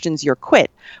nobody questions your quit.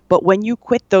 But when you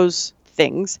quit those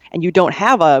things and you don't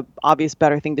have a obvious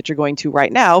better thing that you're going to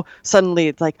right now, suddenly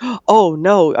it's like, oh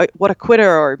no, what a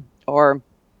quitter, or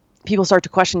people start to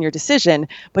question your decision.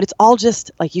 But it's all just,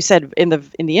 like you said in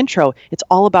the intro, it's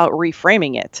all about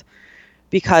reframing it.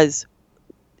 Because,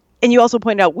 and you also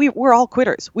pointed out, we're all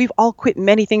quitters. We've all quit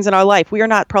many things in our life. We are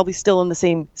not probably still in the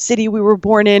same city we were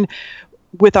born in,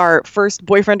 with our first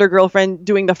boyfriend or girlfriend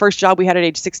doing the first job we had at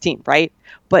age 16, right?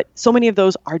 But so many of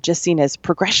those are just seen as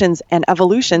progressions and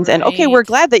evolutions. Right. And okay, we're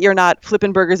glad that you're not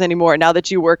flipping burgers anymore now that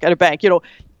you work at a bank,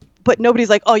 but nobody's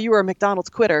like, oh, you were a McDonald's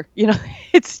quitter.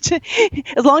 It's just,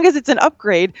 as long as it's an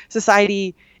upgrade,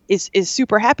 society is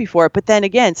super happy for it. But then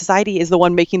again, society is the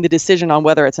one making the decision on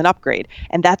whether it's an upgrade.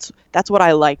 And that's what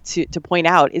I like to point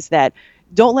out, is that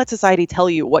don't let society tell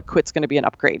you what quit's going to be an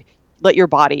upgrade. Let your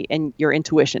body and your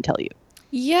intuition tell you.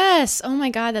 Yes. Oh my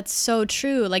God, that's so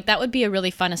true. Like that would be a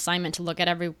really fun assignment, to look at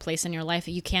every place in your life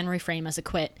that you can reframe as a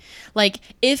quit. Like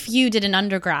if you did an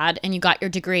undergrad and you got your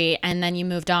degree and then you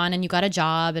moved on and you got a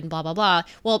job and blah, blah, blah.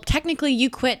 Well, technically you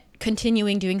quit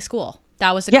continuing doing school.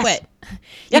 That was a quit.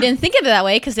 You didn't think of it that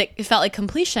way because it felt like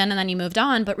completion and then you moved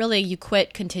on, but really you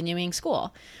quit continuing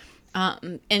school.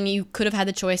 and you could have had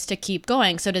the choice to keep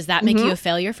going. So does that make you a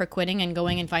failure for quitting and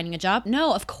going and finding a job?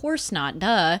 No, of course not.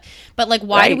 Duh. But like,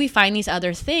 why do we find these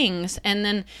other things? And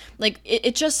then like,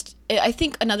 I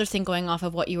think another thing going off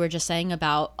of what you were just saying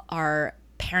about our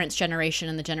parents' generation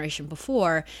and the generation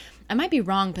before, I might be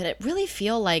wrong, but it really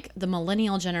feel like the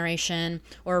millennial generation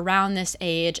or around this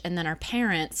age, and then our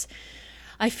parents,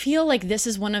 I feel like this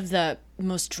is one of the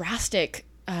most drastic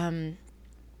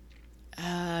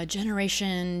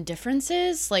generation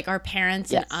differences, like our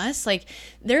parents and us. Like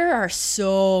there are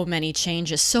so many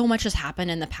changes, so much has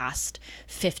happened in the past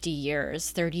 50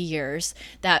 years, 30 years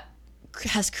that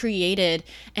has created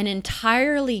an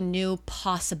entirely new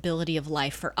possibility of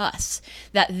life for us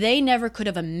that they never could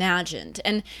have imagined.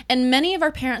 And many of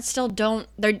our parents still don't,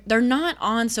 they're not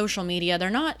on social media. They're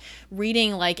not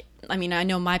reading, like, I mean, I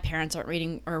know my parents aren't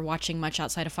reading or watching much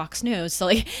outside of Fox News. So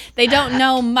like, they don't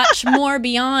know much more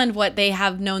beyond what they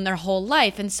have known their whole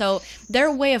life. And so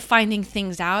their way of finding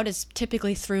things out is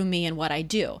typically through me and what I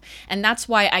do. And that's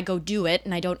why I go do it.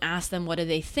 And I don't ask them, what do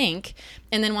they think?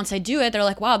 And then once I do it, they're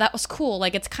like, wow, that was cool.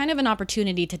 Like, it's kind of an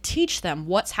opportunity to teach them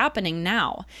what's happening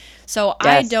now. So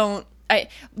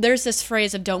there's this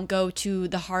phrase of don't go to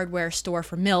the hardware store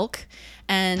for milk.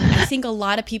 And I think a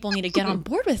lot of people need to get on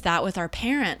board with that with our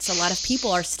parents. A lot of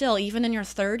people are still, even in your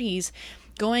 30s,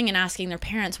 going and asking their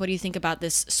parents, what do you think about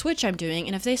this switch I'm doing?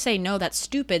 And if they say, no, that's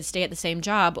stupid, stay at the same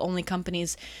job. Only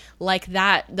companies like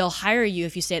that, they'll hire you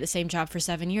if you stay at the same job for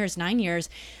 7 years, 9 years.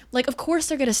 Like, of course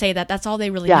they're going to say that. That's all they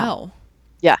really know.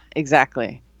 Yeah,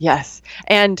 exactly. Yes.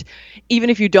 And even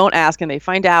if you don't ask and they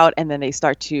find out and then they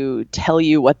start to tell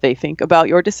you what they think about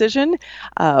your decision,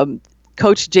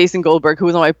 Coach Jason Goldberg, who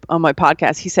was on my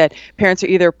podcast, he said, parents are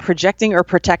either projecting or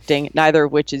protecting, neither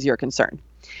of which is your concern.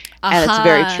 And it's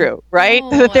very true, right?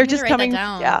 Oh, They're just coming.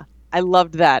 Yeah, I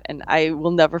loved that. And I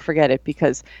will never forget it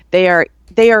because they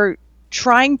are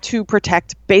trying to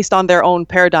protect based on their own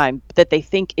paradigm that they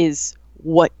think is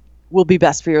what will be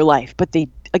best for your life. But they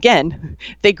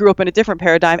grew up in a different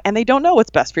paradigm and they don't know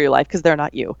what's best for your life because they're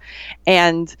not you.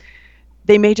 And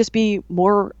they may just be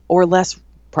more or less,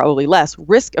 probably less,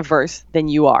 risk averse than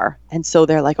you are. And so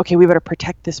they're like, okay, we better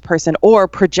protect this person or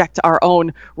project our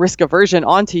own risk aversion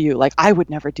onto you. Like, I would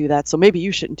never do that, so maybe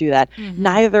you shouldn't do that. Mm-hmm.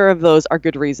 Neither of those are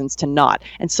good reasons to not.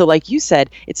 And so like you said,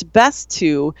 it's best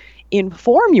to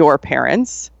inform your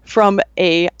parents from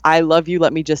a, I love you,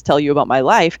 let me just tell you about my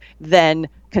life, than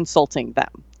consulting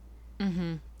them.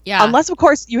 Mm-hmm. Yeah. Unless, of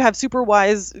course, you have super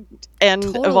wise and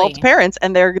evolved parents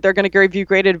and they're going to give you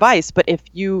great advice. But if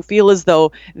you feel as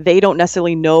though they don't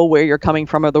necessarily know where you're coming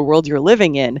from or the world you're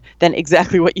living in, then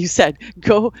exactly what you said,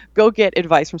 go get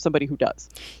advice from somebody who does.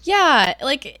 Yeah.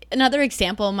 Like another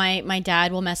example, my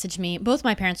dad will message me. Both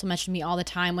my parents will message me all the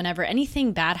time whenever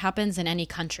anything bad happens in any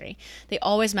country. They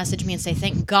always message me and say,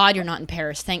 thank God you're not in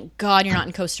Paris. Thank God you're not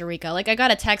in Costa Rica. Like I got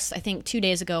a text, I think 2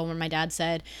 days ago where my dad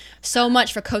said, so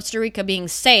much for Costa Rica being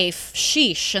safe.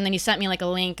 Sheesh. And then he sent me like a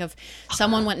link of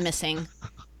someone went missing.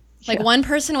 Like one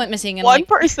person went missing. And one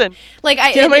person. Like do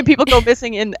you know how many people go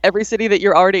missing in every city that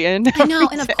you're already in? I know.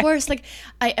 And of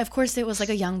course, it was like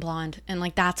a young blonde. And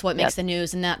like, that's what makes the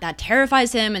news. And that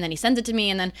terrifies him. And then he sends it to me.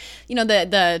 And then, you know,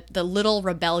 the little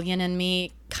rebellion in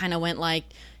me kind of went like,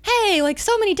 hey, like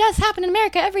so many deaths happen in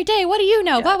America every day. What do you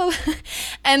know? Blah, blah, blah.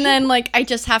 And then like, I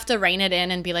just have to rein it in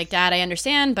and be like, Dad, I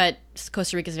understand, but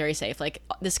Costa Rica is very safe. Like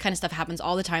this kind of stuff happens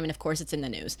all the time. And of course it's in the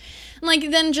news. And like,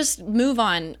 then just move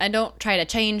on. I don't try to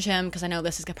change him because I know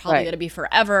this is probably going to be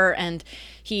forever. And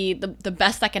the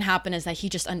best that can happen is that he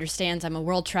just understands I'm a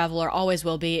world traveler, always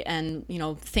will be. And you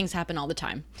know, things happen all the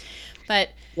time. But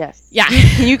yes. Yeah.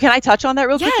 Can I touch on that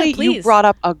real quickly? Please. You brought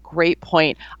up a great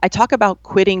point. I talk about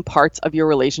quitting parts of your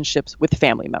relationships with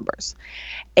family members.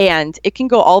 And it can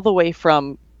go all the way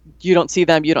from you don't see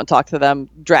them, you don't talk to them,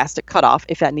 drastic cutoff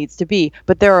if that needs to be.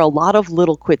 But there are a lot of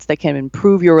little quits that can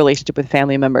improve your relationship with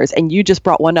family members. And you just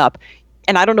brought one up.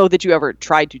 And I don't know that you ever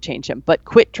tried to change him, but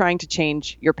quit trying to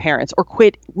change your parents or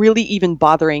quit really even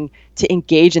bothering to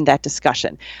engage in that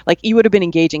discussion. Like you would have been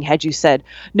engaging had you said,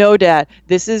 no, Dad,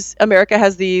 this is America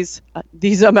has these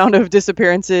amount of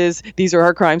disappearances. These are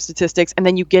our crime statistics. And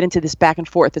then you get into this back and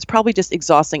forth. It's probably just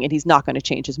exhausting and he's not going to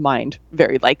change his mind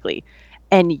very likely.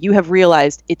 And you have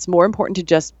realized it's more important to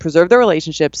just preserve the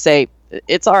relationship, say,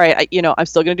 it's all right. I'm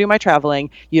still going to do my traveling.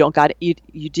 You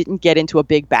didn't get into a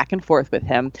big back and forth with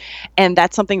him. And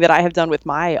that's something that I have done with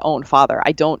my own father.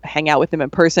 I don't hang out with him in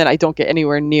person. I don't get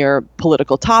anywhere near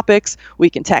political topics. We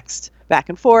can text back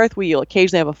and forth. We'll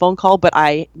occasionally have a phone call, but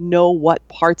I know what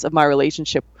parts of my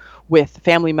relationship with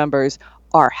family members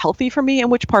are healthy for me and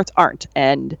which parts aren't.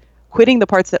 And quitting the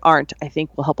parts that aren't, I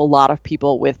think, will help a lot of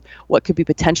people with what could be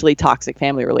potentially toxic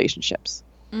family relationships.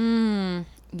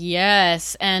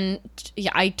 Yes. And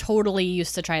yeah, I totally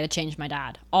used to try to change my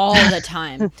dad all the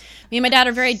time. Me and my dad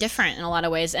are very different in a lot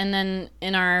of ways. And then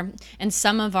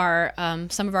some of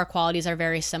our qualities are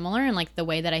very similar in like the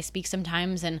way that I speak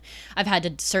sometimes. And I've had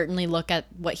to certainly look at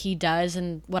what he does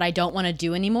and what I don't want to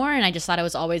do anymore. And I just thought it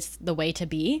was always the way to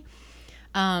be.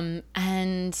 And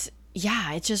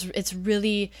yeah, it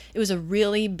was a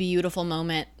really beautiful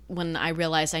moment when I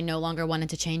realized I no longer wanted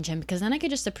to change him, because then I could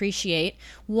just appreciate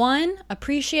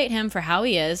him for how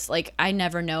he is. Like, I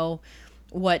never know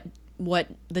what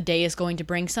the day is going to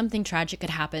bring. Something tragic could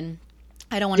happen.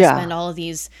 I don't want to spend all of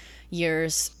these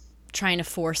years trying to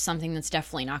force something that's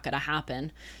definitely not going to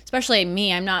happen. Especially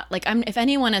me. If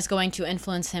anyone is going to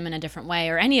influence him in a different way,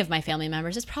 or any of my family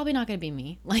members, it's probably not going to be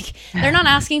me. Like, they're not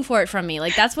asking for it from me.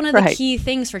 Like, that's one of the key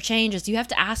things for change is you have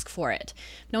to ask for it.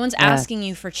 If no one's asking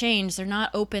you for change, they're not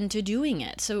open to doing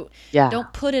it. So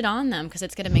don't put it on them, because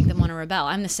it's going to make them want to rebel.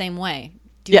 I'm the same way.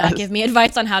 Do not give me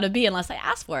advice on how to be unless I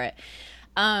ask for it.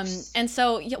 And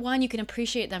so, one, you can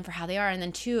appreciate them for how they are, and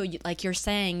then two, like you're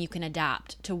saying, you can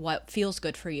adapt to what feels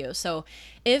good for you. So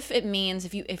if it means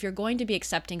if you're going to be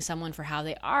accepting someone for how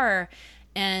they are,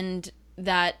 and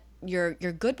that you're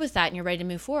good with that and you're ready to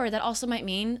move forward, that also might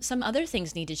mean some other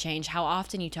things need to change. How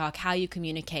often you talk, how you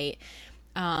communicate.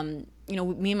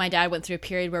 Me and my dad went through a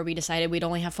period where we decided we'd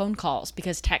only have phone calls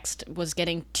because text was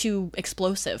getting too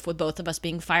explosive, with both of us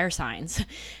being fire signs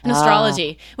and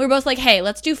astrology. We were both like, hey,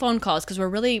 let's do phone calls because we're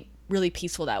really, really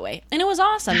peaceful that way. And it was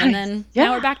awesome. And then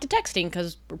now we're back to texting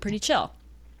because we're pretty chill.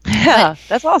 Yeah,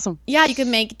 that's awesome. Yeah, you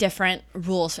can make different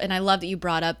rules. And I love that you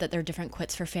brought up that there are different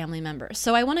quits for family members.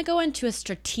 So I want to go into a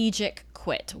strategic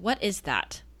quit. What is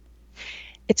that?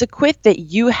 It's a quit that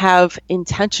you have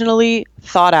intentionally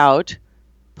thought out,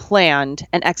 planned,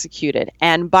 and executed.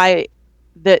 And by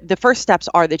the first steps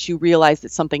are that you realize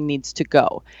that something needs to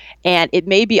go. And it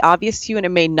may be obvious to you and it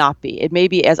may not be. It may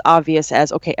be as obvious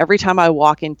as, okay, every time I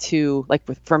walk into,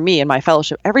 for me in my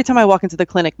fellowship, every time I walk into the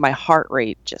clinic, my heart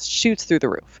rate just shoots through the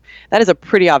roof. That is a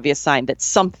pretty obvious sign that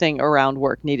something around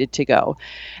work needed to go.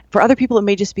 For other people, it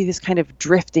may just be this kind of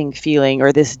drifting feeling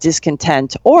or this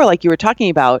discontent, or like you were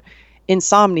talking about,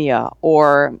 insomnia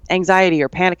or anxiety or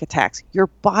panic attacks. Your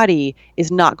body is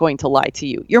not going to lie to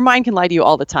you. Your mind can lie to you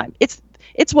all the time.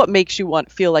 It's what makes you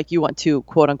feel like you want to,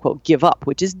 quote unquote, give up,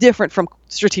 which is different from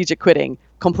strategic quitting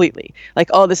completely. Like,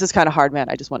 oh, this is kind of hard, man.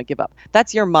 I just want to give up.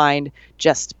 That's your mind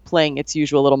just playing its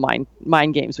usual little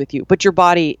mind games with you. But your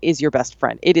body is your best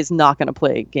friend. It is not going to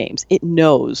play games. It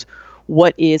knows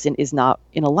what is and is not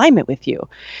in alignment with you.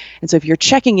 And so if you're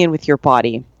checking in with your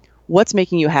body, what's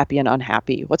making you happy and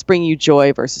unhappy? What's bringing you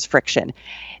joy versus friction?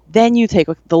 Then you take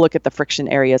the look at the friction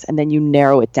areas and then you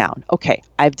narrow it down. Okay,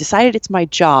 I've decided it's my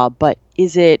job, but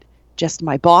is it just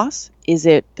my boss? Is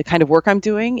it the kind of work I'm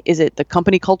doing? Is it the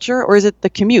company culture, or is it the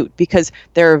commute? Because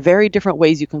there are very different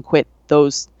ways you can quit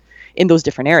those in those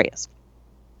different areas.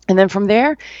 And then from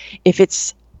there, if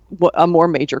it's a more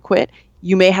major quit,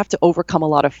 you may have to overcome a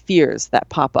lot of fears that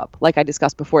pop up. Like I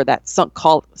discussed before, that sunk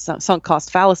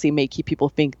cost fallacy may keep people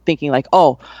thinking like,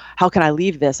 oh, how can I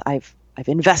leave this? I've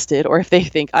invested, or if they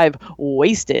think I've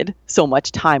wasted so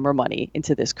much time or money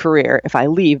into this career, if I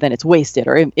leave, then it's wasted,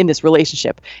 or in this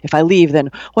relationship, if I leave,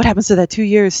 then what happens to that 2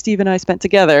 years Steve and I spent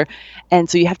together? And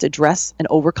so you have to address and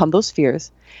overcome those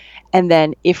fears. And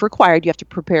then if required, you have to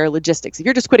prepare logistics. If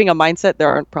you're just quitting a mindset, there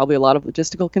aren't probably a lot of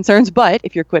logistical concerns. But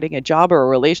if you're quitting a job or a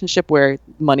relationship where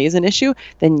money is an issue,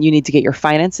 then you need to get your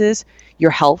finances,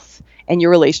 your health, and your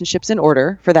relationships in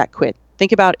order for that quit.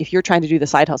 Think about if you're trying to do the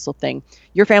side hustle thing,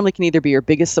 your family can either be your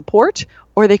biggest support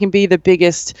or they can be the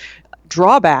biggest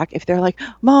drawback if they're like,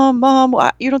 mom,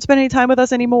 you don't spend any time with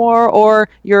us anymore, or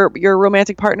your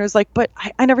romantic partner's like, but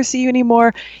I never see you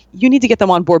anymore. You need to get them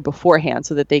on board beforehand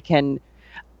so that they can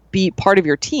be part of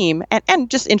your team, and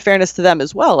just in fairness to them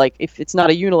as well. Like, if it's not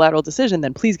a unilateral decision,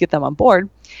 then please get them on board.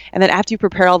 And then after you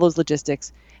prepare all those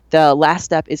logistics, the last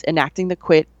step is enacting the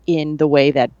quit in the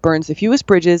way that burns the fewest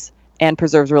bridges and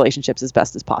preserves relationships as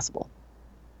best as possible.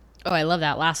 Oh, I love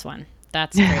that last one.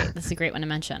 That's great. That's a great one to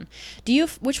mention.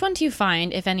 Which one do you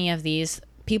find, if any of these,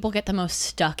 people get the most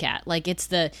stuck at? Like, it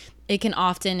can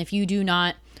often, if you do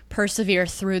not persevere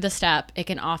through the step, it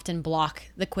can often block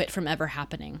the quit from ever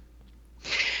happening.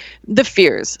 The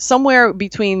fears, somewhere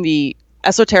between the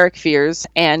esoteric fears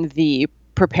and the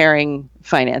preparing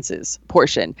finances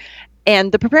portion.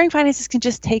 And the preparing finances can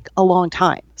just take a long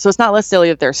time. So it's not necessarily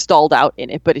that they're stalled out in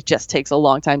it, but it just takes a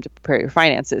long time to prepare your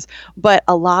finances. But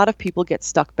a lot of people get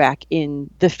stuck back in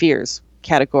the fears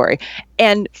category.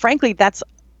 And frankly, that's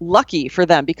lucky for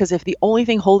them, because if the only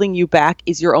thing holding you back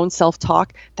is your own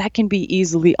self-talk, that can be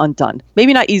easily undone.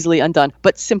 Maybe not easily undone,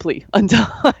 but simply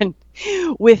undone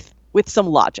with some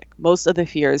logic. Most of the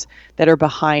fears that are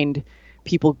behind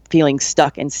people feeling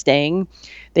stuck and staying,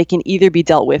 they can either be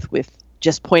dealt with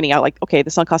just pointing out, like, okay,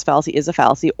 the sunk cost fallacy is a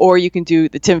fallacy, or you can do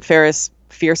the Tim Ferriss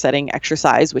fear setting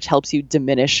exercise, which helps you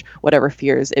diminish whatever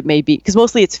fears it may be, because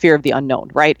mostly it's fear of the unknown,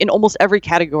 right? In almost every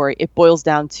category, it boils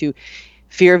down to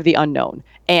fear of the unknown.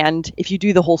 And if you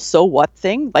do the whole so what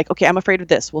thing, like, okay, I'm afraid of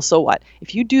this, well, so what?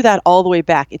 If you do that all the way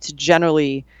back, it's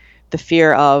generally the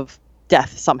fear of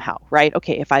death somehow, right?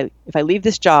 Okay, if I leave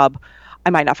this job, I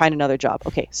might not find another job.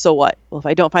 Okay, so what? Well, if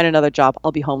I don't find another job,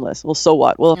 I'll be homeless. Well, so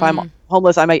what? Well, if I'm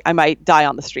homeless, I might die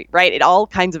on the street, right? It all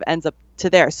kinds of ends up to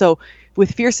there. So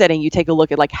with fear setting, you take a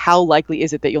look at, like, how likely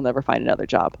is it that you'll never find another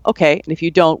job? Okay, and if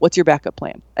you don't, what's your backup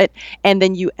plan? And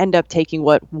then you end up taking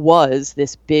what was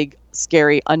this big,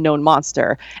 scary, unknown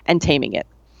monster and taming it.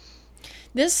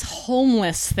 This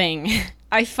homeless thing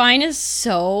I find is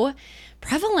so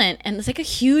prevalent, and it's like a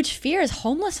huge fear is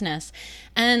homelessness.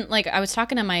 And like, I was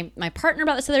talking to my partner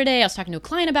about this the other day. I was talking to a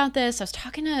client about this. I was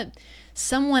talking to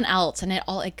someone else, and it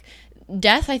all, like,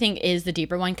 death, I think, is the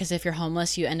deeper one, because if you're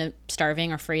homeless, you end up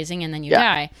starving or freezing and then you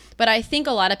die. But I think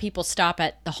a lot of people stop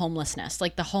at the homelessness.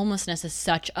 Like, the homelessness is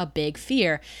such a big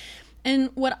fear. And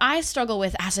what I struggle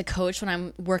with as a coach when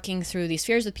I'm working through these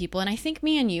fears with people, and I think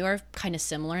me and you are kind of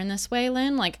similar in this way,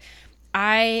 Lynn, like,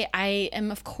 I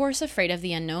am, of course, afraid of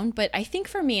the unknown, but I think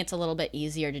for me it's a little bit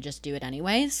easier to just do it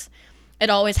anyways. It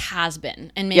always has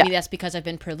been. And maybe that's because I've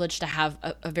been privileged to have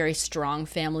a very strong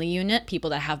family unit, people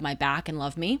that have my back and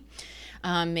love me.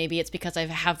 Maybe it's because I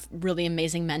have really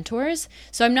amazing mentors.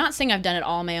 So I'm not saying I've done it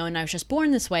all on my own. I was just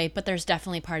born this way, but there's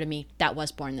definitely part of me that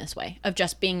was born this way, of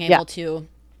just being able to,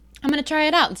 I'm going to try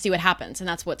it out and see what happens. And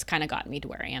that's what's kind of gotten me to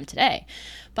where I am today.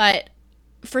 But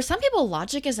for some people,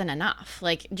 logic isn't enough.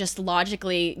 Like, just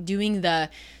logically doing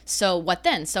the so what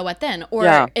then?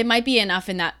 Or it might be enough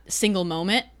in that single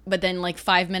moment, but then like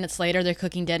 5 minutes later, they're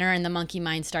cooking dinner and the monkey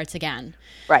mind starts again.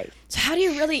 Right. So how do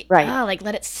you really like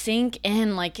let it sink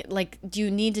in? Like, do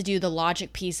you need to do the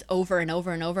logic piece over and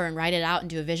over and over and write it out and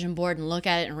do a vision board and look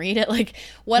at it and read it? Like,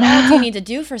 what all do you need to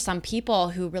do for some people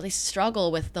who really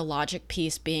struggle with the logic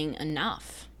piece being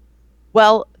enough?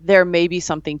 Well, there may be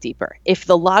something deeper. If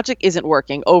the logic isn't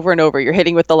working over and over, you're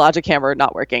hitting with the logic hammer,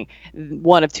 not working,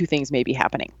 one of two things may be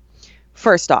happening.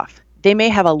 First off, they may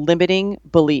have a limiting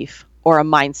belief or a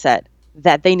mindset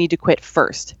that they need to quit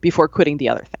first before quitting the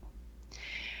other thing.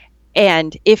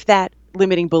 And if that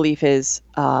limiting belief is,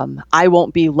 I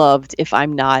won't be loved if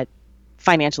I'm not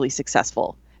financially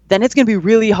successful, then it's going to be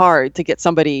really hard to get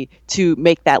somebody to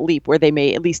make that leap where they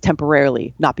may at least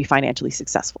temporarily not be financially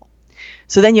successful.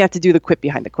 So then you have to do the quit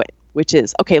behind the quit, which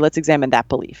is, okay, let's examine that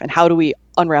belief and how do we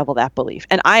unravel that belief?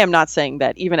 And I am not saying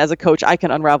that even as a coach, I can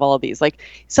unravel all of these. Like,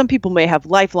 some people may have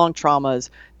lifelong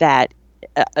traumas that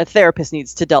a therapist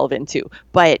needs to delve into,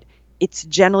 but it's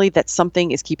generally that something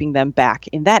is keeping them back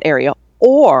in that area,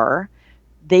 or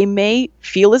they may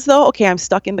feel as though, okay, I'm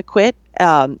stuck in the quit,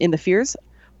 in the fears,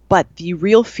 but the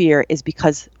real fear is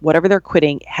because whatever they're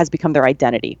quitting has become their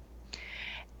identity.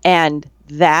 And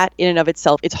that in and of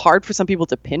itself, it's hard for some people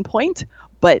to pinpoint,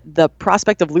 but the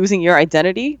prospect of losing your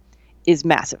identity is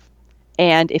massive.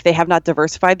 And if they have not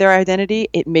diversified their identity,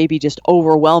 it may be just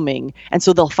overwhelming. And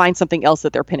so they'll find something else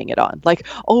that they're pinning it on. Like,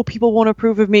 oh, people won't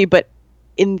approve of me. But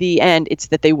in the end, it's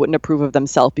that they wouldn't approve of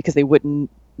themselves because they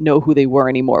wouldn't know who they were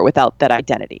anymore without that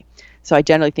identity. So I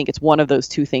generally think it's one of those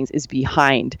two things is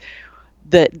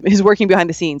is working behind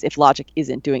the scenes if logic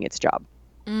isn't doing its job.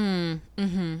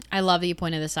 I love that you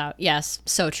pointed this out. Yes,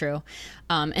 so true.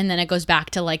 And then it goes back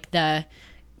to like the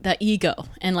ego,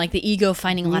 and like the ego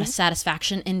finding a lot of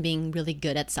satisfaction in being really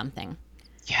good at something.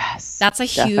 Yes. That's a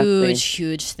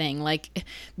huge thing. Like,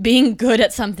 being good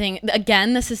at something.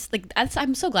 Again, this is like,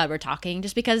 I'm so glad we're talking,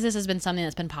 just because this has been something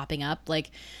that's been popping up.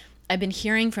 Like, I've been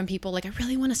hearing from people like, I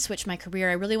really want to switch my career.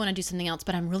 I really want to do something else,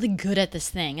 but I'm really good at this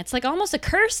thing. It's like almost a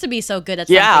curse to be so good at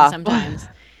something sometimes.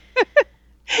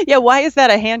 Yeah, why is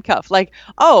that a handcuff? Like,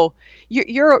 oh,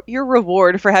 your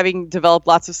reward for having developed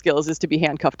lots of skills is to be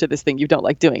handcuffed to this thing you don't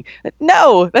like doing.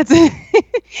 No, that's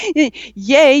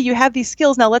yay, you have these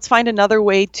skills. Now let's find another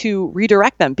way to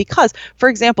redirect them. Because, for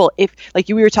example, if like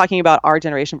we were talking about our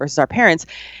generation versus our parents,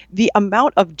 the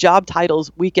amount of job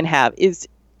titles we can have is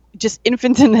just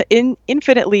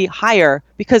infinitely higher,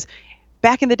 because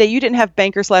back in the day, you didn't have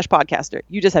banker / podcaster.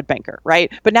 You just had banker,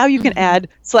 right? But now you can add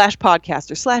 /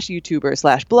 podcaster /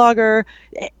 YouTuber / blogger,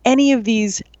 any of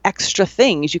these extra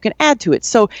things you can add to it.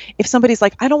 So if somebody's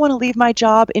like, I don't want to leave my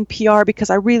job in PR because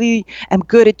I really am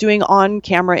good at doing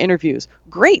on-camera interviews.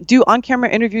 Great, do on-camera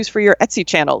interviews for your Etsy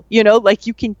channel. Like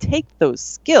you can take those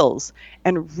skills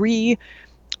and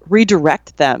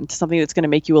redirect them to something that's going to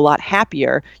make you a lot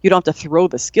happier. You don't have to throw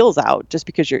the skills out just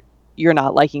because you're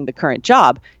not liking the current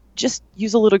job. Just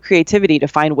use a little creativity to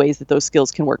find ways that those skills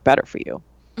can work better for you.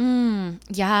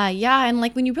 Yeah. And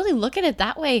like when you really look at it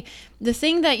that way, the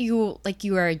thing that you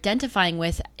are identifying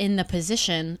with in the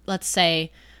position, let's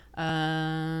say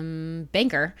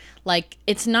banker, like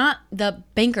it's not the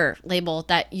banker label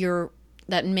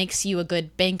that makes you a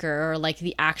good banker, or like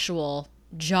the actual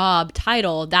job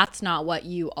title. That's not what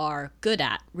you are good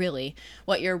at, really.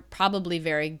 What you're probably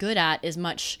very good at is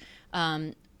much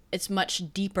it's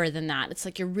much deeper than that. It's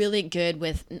like you're really good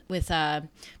with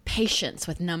patience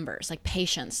with numbers, like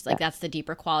patience. Like that's the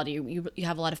deeper quality. You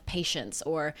have a lot of patience,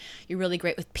 or you're really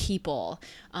great with people.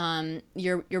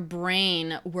 Your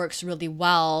brain works really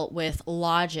well with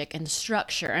logic and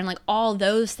structure, and like all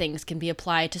those things can be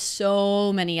applied to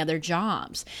so many other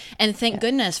jobs. And thank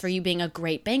goodness for you being a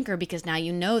great banker, because now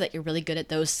you know that you're really good at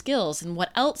those skills. And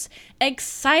what else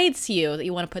excites you that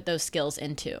you want to put those skills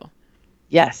into?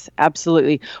 Yes,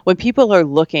 absolutely. When people are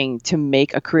looking to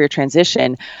make a career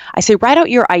transition, I say write out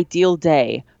your ideal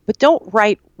day, but don't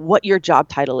write what your job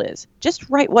title is. Just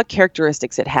write what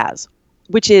characteristics it has,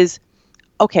 which is,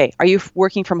 okay, are you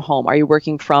working from home? Are you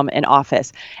working from an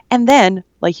office? And then,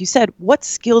 like you said, what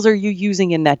skills are you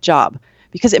using in that job?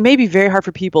 Because it may be very hard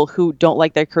for people who don't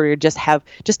like their career, just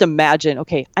imagine,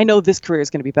 okay, I know this career is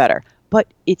going to be better. But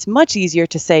it's much easier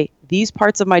to say, these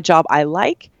parts of my job I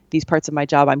like, these parts of my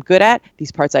job I'm good at,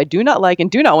 these parts I do not like and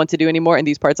do not want to do anymore, and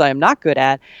these parts I am not good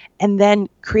at, and then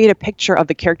create a picture of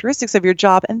the characteristics of your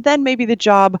job, and then maybe the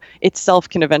job itself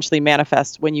can eventually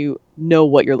manifest when you know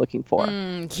what you're looking for.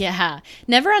 Yeah.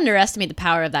 Never underestimate the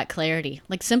power of that clarity.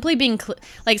 Like simply being,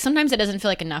 like sometimes it doesn't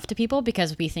feel like enough to people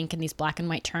because we think in these black and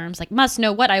white terms, like must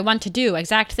know what I want to do,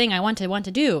 exact thing I want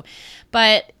to do.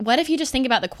 But what if you just think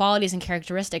about the qualities and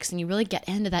characteristics and you really get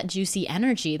into that juicy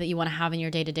energy that you want to have in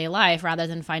your day-to-day life, rather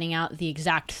than finding out the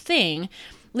exact thing?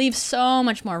 Leaves so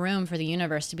much more room for the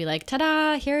universe to be like,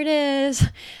 ta-da, here it is.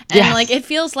 And like it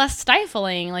feels less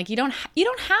stifling. Like you don't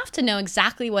have to know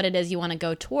exactly what it is you want to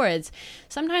go towards.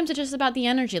 Sometimes it's just about the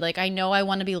energy. Like I know I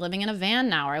want to be living in a van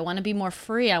now, or I want to be more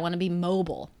free. I want to be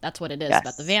mobile. That's what it is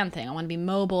about the van thing. I want to be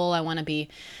mobile. I want to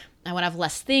have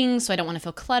less things, so I don't want to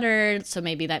feel cluttered. So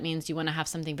maybe that means you want to have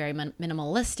something very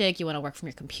minimalistic. You want to work from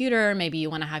your computer. Maybe you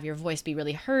want to have your voice be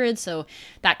really heard. So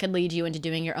that could lead you into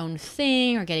doing your own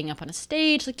thing or getting up on a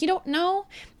stage. Like you don't know,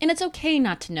 and it's okay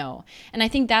not to know. And I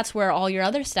think that's where all your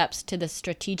other steps to the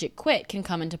strategic quit can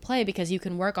come into play, because you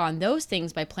can work on those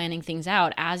things by planning things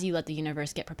out as you let the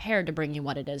universe get prepared to bring you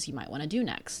what it is you might want to do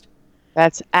next.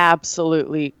 That's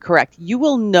absolutely correct. You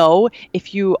will know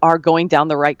if you are going down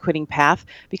the right quitting path,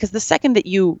 because the second that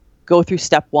you go through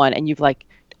step one and you've like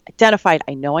identified,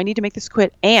 I know I need to make this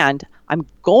quit, and I'm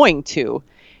going to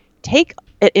take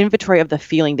an inventory of the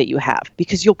feeling that you have,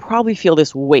 because you'll probably feel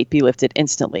this weight be lifted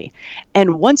instantly.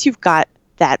 And once you've got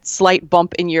that slight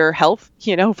bump in your health,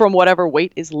 from whatever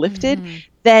weight is lifted,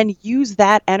 then use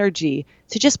that energy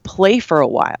to just play for a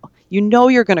while. You know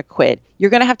you're going to quit. You're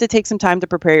going to have to take some time to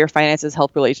prepare your finances,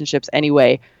 health, relationships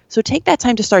anyway. So take that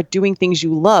time to start doing things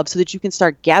you love, so that you can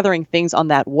start gathering things on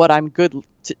that what I'm good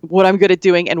at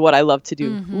doing and what I love to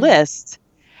do list,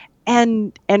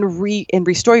 and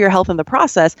restore your health in the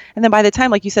process. And then by the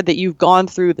time, like you said, that you've gone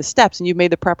through the steps and you've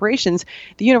made the preparations,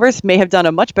 the universe may have done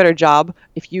a much better job,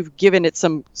 if you've given it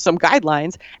some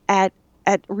guidelines, at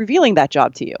revealing that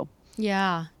job to you.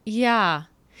 Yeah.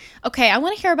 Okay, I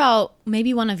want to hear about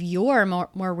maybe one of your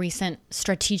more recent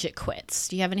strategic quits.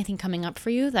 Do you have anything coming up for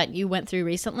you that you went through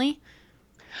recently?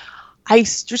 I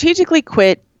strategically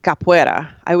quit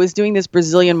capoeira. I was doing this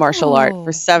Brazilian martial art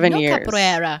for 7 years.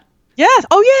 Capoeira. Yes.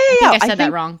 Oh, yeah. I think I said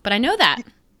that wrong, but I know that.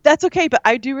 That's okay, but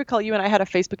I do recall you and I had a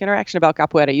Facebook interaction about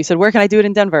capoeira. You said, where can I do it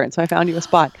in Denver? And so I found you a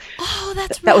spot. Oh,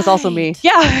 that's right. That was also me.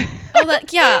 Yeah.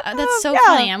 That's so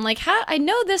funny. I'm like, I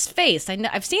know this face.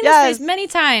 I've seen this face many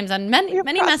times on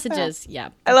many messages. Yeah.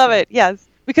 I love it. Yes.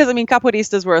 Because,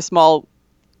 capoeiristas were a small,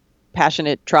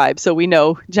 passionate tribe, so we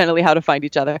know generally how to find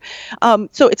each other.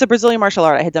 So it's a Brazilian martial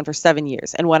art I had done for 7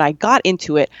 years. And when I got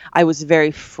into it, I was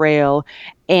very frail,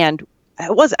 and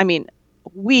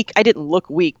weak. I didn't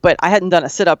look weak, but I hadn't done a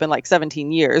sit-up in like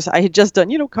 17 years. I had just done,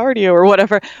 cardio or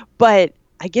whatever. But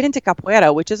I get into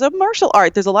capoeira, which is a martial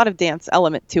art. There's a lot of dance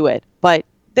element to it, but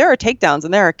there are takedowns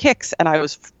and there are kicks. And I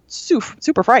was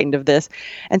super frightened of this.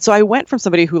 And so I went from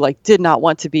somebody who like did not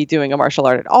want to be doing a martial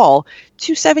art at all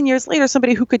to 7 years later,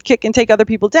 somebody who could kick and take other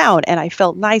people down. And I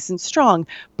felt nice and strong.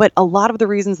 But a lot of the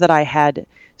reasons that I had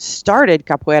started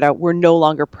capoeira were no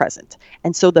longer present.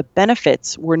 And so the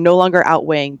benefits were no longer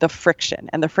outweighing the friction.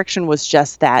 And the friction was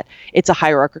just that it's a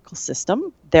hierarchical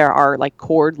system. There are like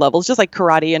cord levels, just like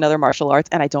karate and other martial arts.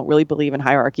 And I don't really believe in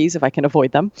hierarchies if I can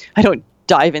avoid them. I don't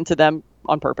dive into them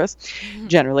on purpose,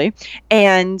 generally.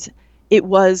 And it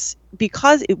was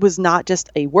because it was not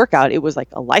just a workout, it was like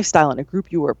a lifestyle and a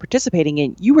group you were participating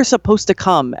in. You were supposed to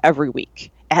come every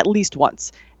week, at least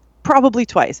once, probably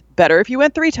twice. Better if you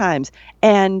went 3 times.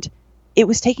 And it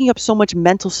was taking up so much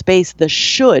mental space, the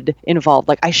should involved.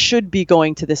 Like, I should be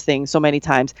going to this thing so many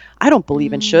times. I don't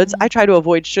believe in shoulds. I try to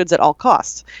avoid shoulds at all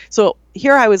costs. So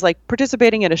here I was like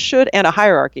participating in a should and a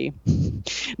hierarchy,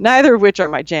 neither of which are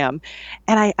my jam.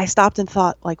 And I stopped and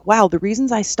thought like, wow, the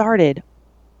reasons I started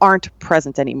aren't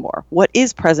present anymore. What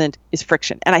is present is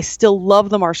friction. And I still love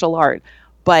the martial art,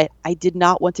 but I did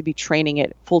not want to be training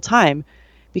it full time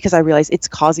because I realized it's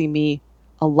causing me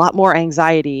a lot more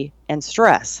anxiety and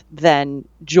stress than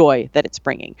joy that it's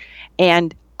bringing.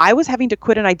 And I was having to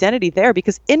quit an identity there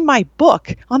because in my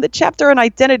book, on the chapter on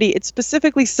identity, it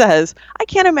specifically says, I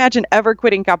can't imagine ever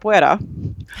quitting capoeira.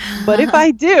 But if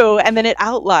I do, and then it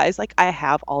outlines, like, I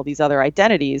have all these other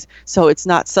identities. So it's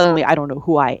not suddenly, I don't know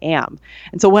who I am.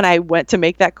 And so when I went to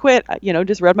make that quit,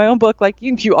 just read my own book, like,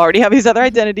 you already have these other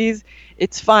identities.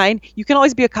 It's fine. You can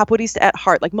always be a capoeirista at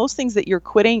heart. Like most things that you're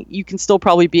quitting, you can still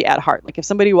probably be at heart. Like if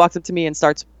somebody walks up to me and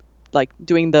starts like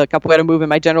doing the capoeira move in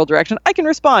my general direction, I can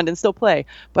respond and still play.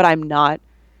 But I'm not,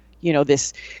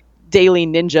 this daily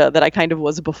ninja that I kind of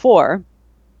was before.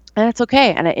 And it's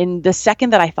okay. And in the second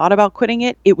that I thought about quitting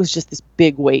it, it was just this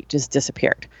big weight just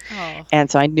disappeared. Oh.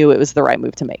 And so I knew it was the right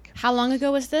move to make. How long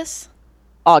ago was this?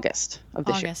 August of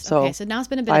this year. Okay, so now it's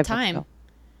been a bit of time.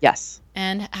 Yes.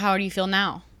 And how do you feel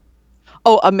now?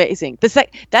 Oh, amazing.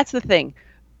 That's the thing.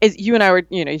 Is you and I were,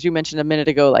 as you mentioned a minute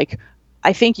ago, like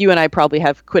I think you and I probably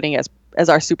have quitting as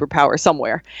our superpower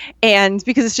somewhere. And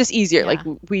because it's just easier, like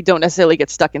we don't necessarily get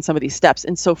stuck in some of these steps.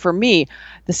 And so for me,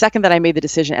 the second that I made the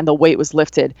decision and the weight was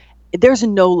lifted, there's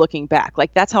no looking back.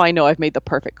 Like that's how I know I've made the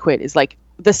perfect quit is like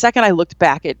the second I looked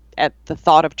back at the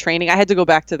thought of training. I had to go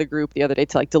back to the group the other day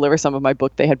to like deliver some of my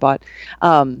book they had bought.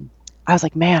 I was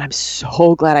like, man, I'm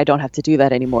so glad I don't have to do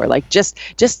that anymore. Like just,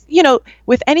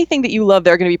 with anything that you love,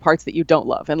 there are going to be parts that you don't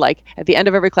love. And like at the end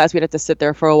of every class, we'd have to sit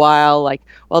there for a while, like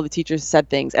while the teachers said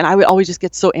things. And I would always just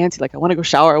get so antsy. Like I want to go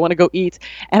shower. I want to go eat.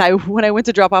 And when I went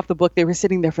to drop off the book, they were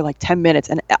sitting there for like 10 minutes.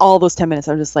 And all those 10 minutes,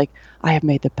 I was just like, I have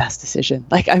made the best decision.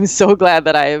 Like, I'm so glad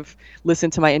that I've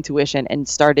listened to my intuition and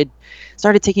started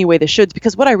taking away the shoulds,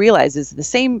 because what I realized is the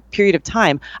same period of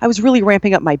time, I was really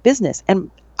ramping up my business,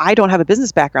 and I don't have a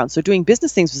business background. So doing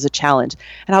business things was a challenge.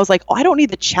 And I was like, I don't need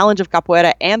the challenge of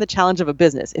capoeira and the challenge of a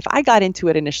business. If I got into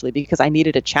it initially because I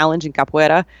needed a challenge in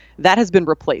capoeira, that has been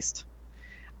replaced.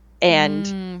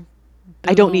 And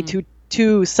I don't need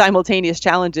two simultaneous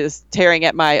challenges tearing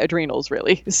at my adrenals,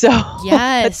 really. So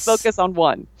let's focus on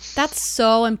one. That's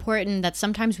so important, that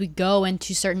sometimes we go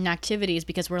into certain activities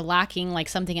because we're lacking like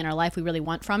something in our life we really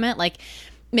want from it. Like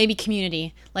maybe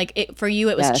community, like for you,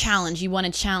 it was challenge. You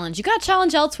wanted challenge. You got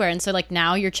challenge elsewhere. And so like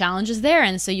now your challenge is there.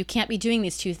 And so you can't be doing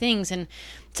these two things. And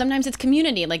sometimes it's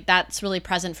community. Like that's really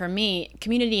present for me,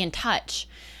 community and touch.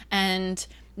 And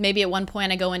maybe at one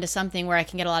point I go into something where I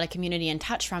can get a lot of community and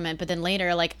touch from it. But then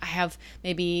later, like I have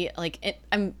maybe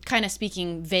I'm kind of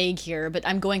speaking vague here, but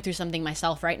I'm going through something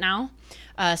myself right now,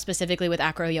 specifically with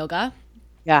acro yoga.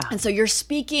 Yeah. And so you're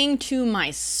speaking to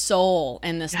my soul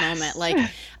in this moment. Like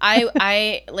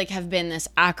I like have been this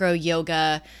acro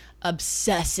yoga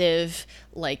obsessive,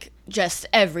 like just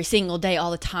every single day, all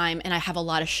the time. And I have a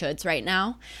lot of shoulds right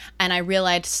now. And I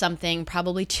realized something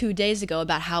probably 2 days ago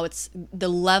about how it's the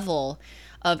level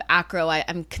of acro.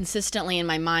 I'm consistently in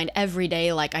my mind every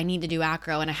day, like I need to do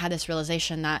acro. And I had this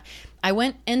realization that I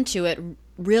went into it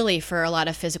really for a lot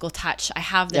of physical touch. I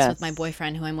have this with my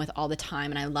boyfriend who I'm with all the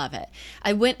time, and I love it.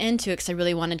 I went into it because I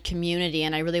really wanted community,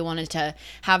 and I really wanted to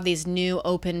have these new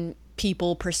open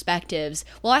people perspectives.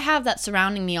 Well, I have that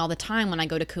surrounding me all the time when I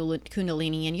go to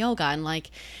Kundalini and yoga, and like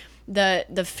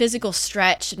the physical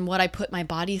stretch and what I put my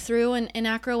body through in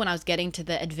acro when I was getting to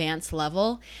the advanced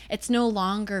level, it's no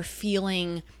longer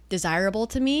feeling desirable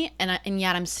to me, and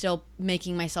yet I'm still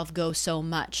making myself go so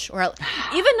much, or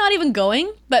even not even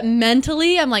going, but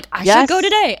mentally I'm like, I should go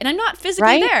today, and I'm not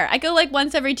physically there. I go like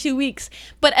once every 2 weeks,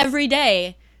 but every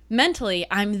day mentally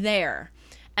I'm there.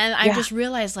 And I just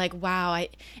realized, like, wow,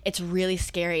 it's really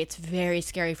scary. It's very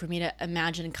scary for me to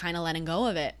imagine kind of letting go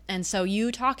of it. And so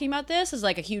you talking about this is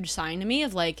like a huge sign to me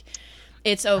of like,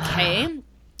 it's okay.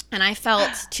 And I felt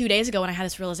 2 days ago when I had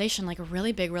this realization, like a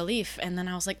really big relief. And then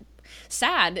I was like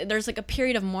sad. There's like a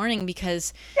period of mourning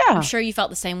because I'm sure you felt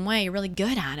the same way. You're really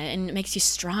good at it and it makes you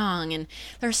strong. And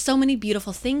there's so many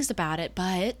beautiful things about it.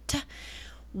 But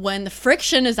when the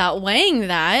friction is outweighing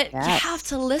that, you have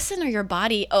to listen to your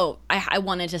body. Oh, I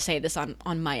wanted to say this on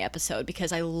my episode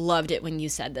because I loved it when you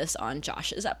said this on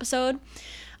Josh's episode.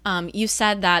 You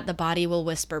said that the body will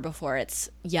whisper before it's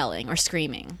yelling or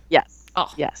screaming. Yes.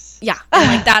 Oh, yes. Yeah.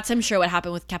 And like that's, I'm sure, what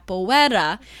happened with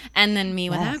capoeira and then me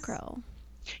with acro.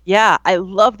 Yeah, I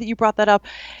love that you brought that up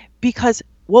because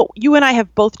what you and I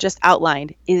have both just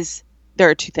outlined is there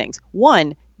are two things.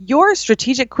 One, your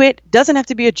strategic quit doesn't have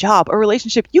to be a job or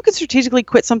relationship. You can strategically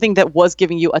quit something that was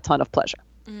giving you a ton of pleasure.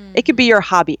 It could be your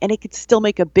hobby and it could still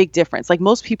make a big difference. Like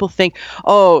most people think,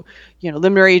 oh,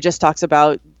 Lynn Marie just talks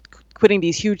about quitting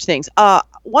these huge things.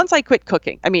 Once I quit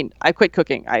cooking, I quit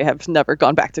cooking. I have never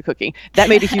gone back to cooking. That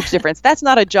made a huge difference. That's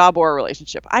not a job or a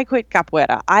relationship. I quit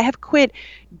capoeira. I have quit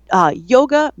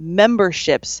yoga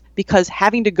memberships because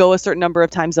having to go a certain number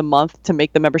of times a month to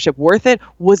make the membership worth it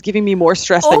was giving me more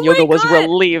stress than yoga was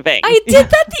relieving. I did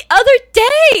that the other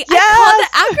day. Yes! I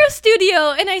called the acro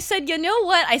studio and I said, you know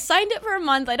what? I signed it for a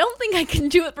month. I don't think I can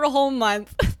do it for a whole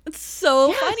month. It's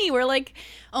so funny. We're like,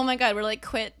 oh my God, we're like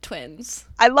quit twins.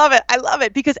 I love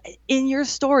it because in your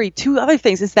story, two other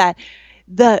things is that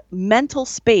the mental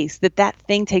space that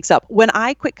thing takes up. When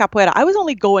I quit capoeira, I was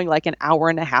only going like an hour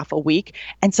and a half a week.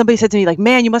 And somebody said to me like,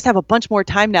 man, you must have a bunch more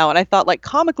time now. And I thought like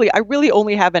comically, I really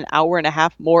only have an hour and a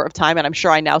half more of time. And I'm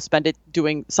sure I now spend it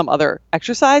doing some other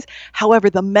exercise. However,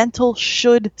 the mental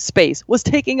should space was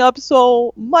taking up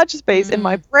so much space in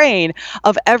my brain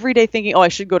of every day thinking, oh, I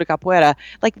should go to capoeira.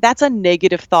 Like that's a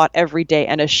negative thought every day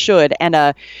and a should and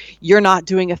a you're not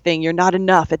doing a thing. You're not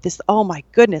enough at this. Oh my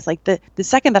goodness. Like the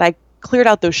second that I cleared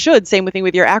out those should, same thing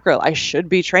with your acro. I should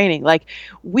be training. Like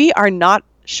we are not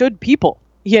should people,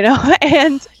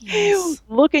 and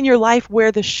look in your life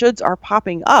where the shoulds are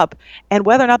popping up and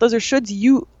whether or not those are shoulds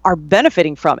you are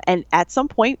benefiting from. And at some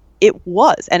point it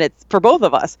was, and it's for both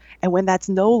of us. And when that's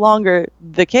no longer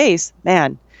the case,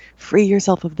 man, free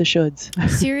yourself of the shoulds.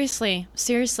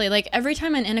 Seriously. Like every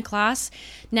time I'm in a class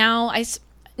now,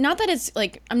 not that it's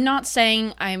like, I'm not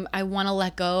saying I want to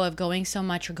let go of going so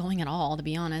much or going at all, to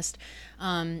be honest.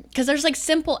 Because there's like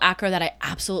simple acro that I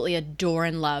absolutely adore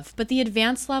and love. But the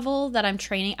advanced level that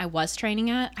I was training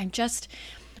at,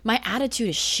 my attitude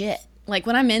is shit. Like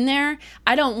when I'm in there,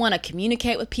 I don't want to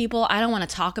communicate with people. I don't want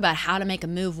to talk about how to make a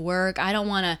move work. I don't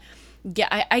want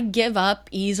to I give up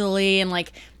easily. And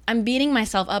like, I'm beating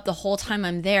myself up the whole time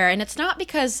I'm there. And it's not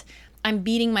because I'm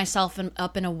beating myself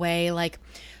up in a way like,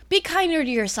 be kinder to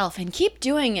yourself and keep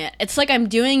doing it. It's like I'm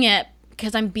doing it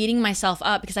because I'm beating myself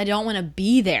up because I don't want to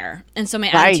be there. And so my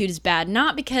attitude is bad.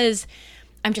 Not because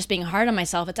I'm just being hard on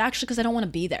myself. It's actually because I don't want to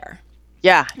be there.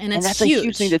 Yeah. And it's that's huge. A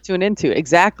huge thing to tune into.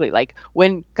 Exactly. Like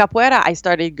when capoeira, I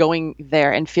started going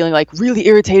there and feeling like really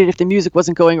irritated if the music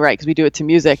wasn't going right because we do it to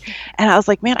music. And I was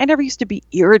like, man, I never used to be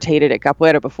irritated at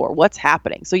capoeira before. What's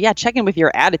happening? So yeah, check in with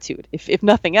your attitude. If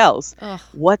nothing else,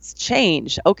 what's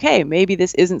changed? Okay, maybe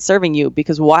this isn't serving you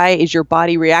because why is your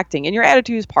body reacting? And your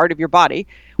attitude is part of your body.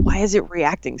 Why is it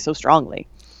reacting so strongly?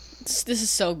 This is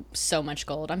so much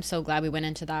gold. I'm so glad we went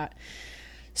into that.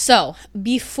 So,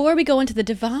 before we go into the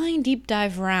divine deep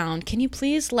dive round, can you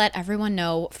please let everyone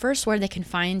know, first, where they can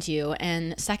find you,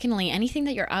 and secondly, anything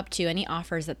that you're up to, any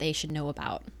offers that they should know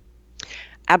about?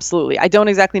 Absolutely. I don't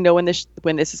exactly know when this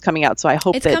is coming out, so I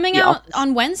hope it's coming out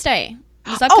on Wednesday.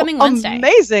 It's upcoming Wednesday.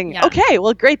 Amazing. Yeah. Okay,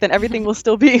 well, great. Then everything will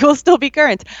still be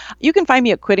current. You can find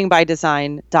me at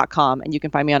quittingbydesign.com, and you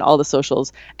can find me on all the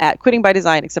socials at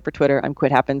quittingbydesign, except for Twitter. I'm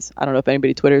Quit Happens. I don't know if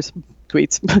anybody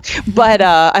tweets, but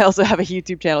I also have a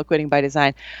YouTube channel, Quitting by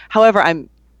Design. However, and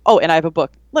I have a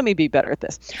book. Let me be better at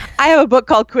this. I have a book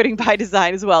called Quitting by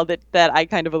Design as well that I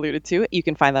kind of alluded to. You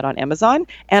can find that on Amazon.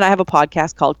 And I have a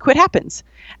podcast called Quit Happens.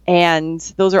 And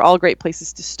those are all great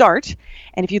places to start.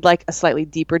 And if you'd like a slightly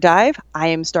deeper dive, I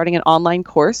am starting an online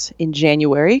course in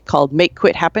January called Make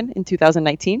Quit Happen in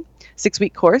 2019.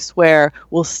 6-week course where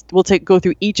we'll go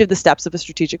through each of the steps of a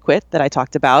strategic quit that I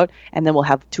talked about, and then we'll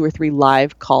have 2 or 3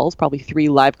 live calls, probably 3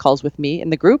 live calls with me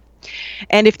in the group.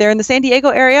 And if they're in the San Diego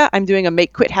area, I'm doing a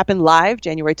Make Quit Happen live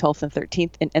January 12th and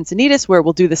 13th in Encinitas, where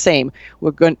we'll do the same.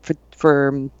 We're going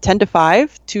for 10 to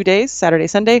 5, 2 days, Saturday,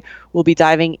 Sunday. We'll be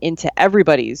diving into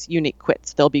everybody's unique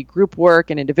quits. There'll be group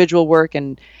work and individual work,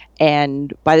 and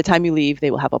by the time you leave, they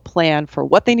will have a plan for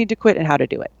what they need to quit and how to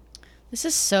do it. This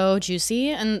is so juicy,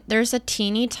 and there's a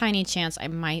teeny tiny chance I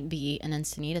might be an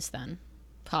Encinitas then.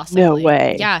 Possibly. No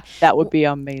way. Yeah. That would be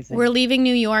amazing. We're leaving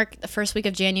New York the first week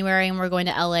of January, and we're going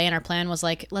to LA, and our plan was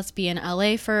like, let's be in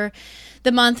LA for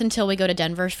the month until we go to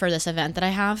Denver for this event that I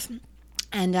have.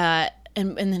 And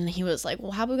then he was like,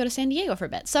 well, how about we go to San Diego for a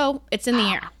bit? So it's in the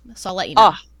air. So I'll let you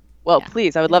know. Oh, well,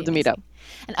 please. I would love to meet up.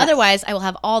 And otherwise, I will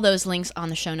have all those links on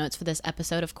the show notes for this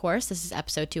episode, of course. This is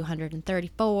episode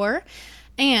 234.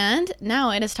 And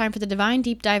now it is time for the Divine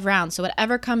Deep Dive round. So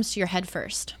whatever comes to your head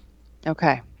first.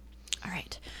 Okay. All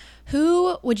right.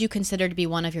 Who would you consider to be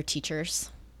one of your teachers?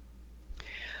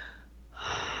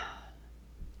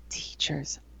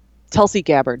 Teachers. Tulsi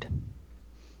Gabbard.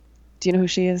 Do you know who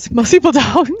she is? Most people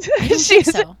don't.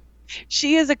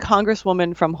 She is a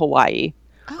congresswoman from Hawaii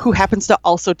who happens to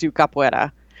also do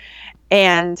capoeira.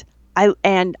 And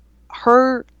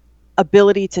her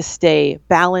ability to stay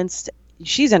balanced,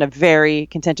 she's in a very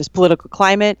contentious political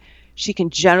climate. She can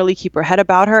generally keep her head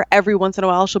about her. Every once in a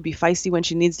while, she'll be feisty when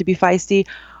she needs to be feisty.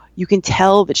 You can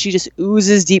tell that she just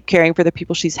oozes deep caring for the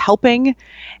people she's helping.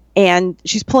 And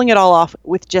she's pulling it all off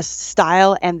with just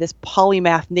style and this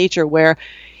polymath nature where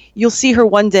you'll see her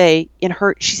one day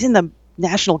she's in the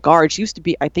National Guard. She used to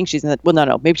be, I think she's in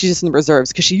maybe she's just in the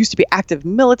reserves because she used to be active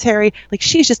military. Like,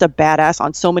 she's just a badass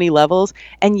on so many levels.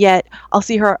 And yet I'll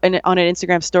see her on an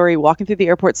Instagram story walking through the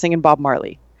airport singing Bob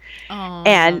Marley. Oh,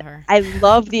 and I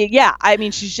love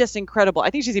she's just incredible. I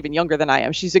think she's even younger than I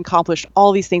am. She's accomplished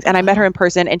all these things. And I met her in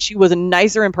person, and she was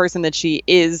nicer in person than she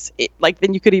is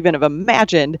than you could even have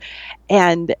imagined.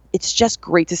 And it's just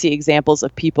great to see examples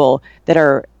of people that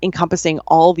are encompassing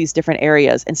all these different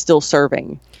areas and still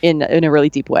serving in a really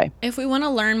deep way. If we want to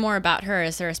learn more about her,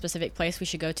 is there a specific place we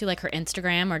should go to, like her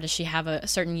Instagram, or does she have a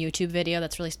certain YouTube video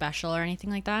that's really special or anything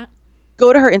like that?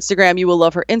 Go to her Instagram. You will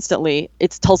love her instantly.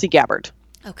 It's Tulsi Gabbard.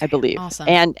 Okay, I believe. Awesome.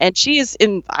 And she is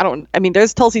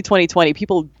there's Tulsi 2020.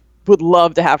 People would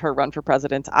love to have her run for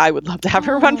president. I would love to have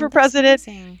her run for president.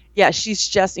 Amazing. Yeah, she's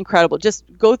just incredible. Just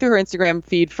go through her Instagram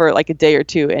feed for like a day or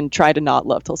two and try to not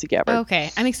love Tulsi Gabbard.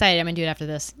 Okay, I'm excited. I'm going to do it after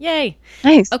this. Yay.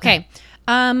 Nice. Okay.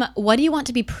 What do you want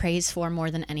to be praised for more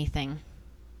than anything?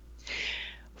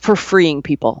 For freeing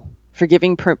people, for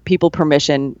giving people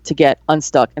permission to get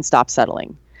unstuck and stop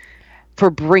settling, for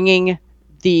bringing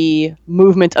the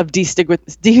movement of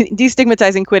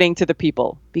destigmatizing quitting to the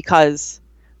people, because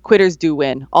quitters do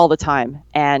win all the time,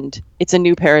 and it's a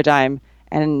new paradigm,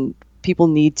 and people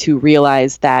need to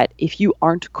realize that if you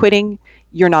aren't quitting,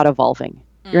 you're not evolving,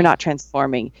 you're not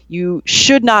transforming. You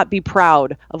should not be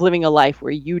proud of living a life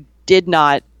where you did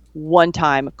not one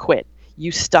time quit.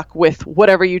 You stuck with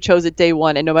whatever you chose at day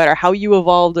one, and no matter how you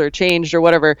evolved or changed or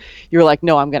whatever, you're like,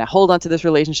 no, I'm going to hold on to this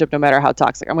relationship no matter how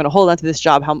toxic. I'm going to hold on to this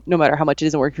job no matter how much it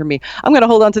isn't working for me. I'm going to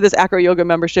hold on to this acro yoga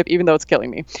membership even though it's killing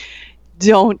me.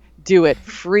 Don't do it.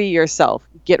 Free yourself.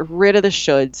 Get rid of the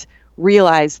shoulds.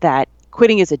 Realize that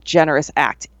quitting is a generous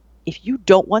act. If you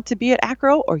don't want to be at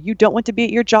acro, or you don't want to be at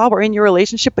your job or in your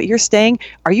relationship, but you're staying,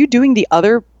 are you doing the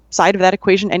other side of that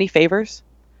equation any favors?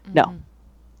 No,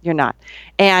 you're not.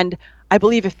 And I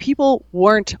believe if people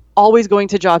weren't always going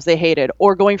to jobs they hated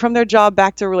or going from their job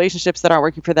back to relationships that aren't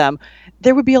working for them,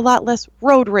 there would be a lot less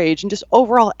road rage and just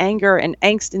overall anger and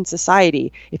angst in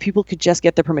society if people could just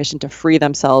get the permission to free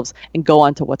themselves and go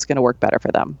on to what's going to work better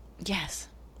for them. Yes.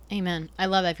 Amen. I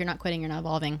love that. If you're not quitting, you're not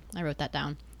evolving. I wrote that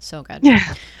down. So good.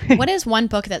 Yeah. What is one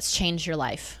book that's changed your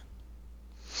life?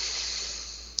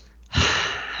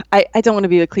 I don't want to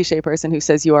be the cliche person who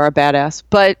says you are a badass,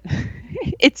 but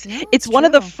it's one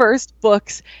of the first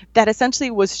books that essentially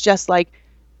was just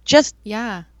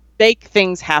make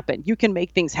things happen. You can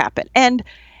make things happen. And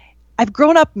I've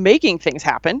grown up making things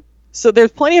happen, so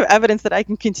there's plenty of evidence that I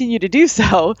can continue to do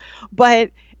so.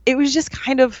 But it was just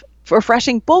kind of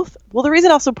refreshing. The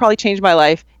reason also probably changed my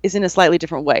life is in a slightly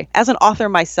different way. As an author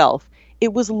myself,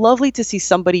 it was lovely to see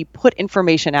somebody put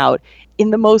information out in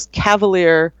the most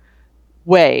cavalier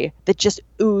way that just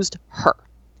oozed her.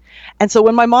 And so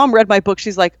when my mom read my book,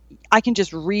 she's like, I can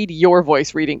just read your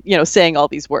voice reading, saying all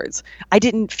these words. I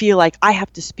didn't feel like I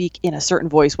have to speak in a certain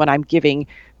voice when I'm giving,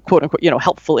 quote unquote,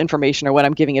 helpful information, or when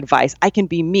I'm giving advice. I can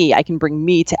be me. I can bring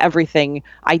me to everything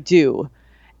I do.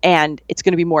 And it's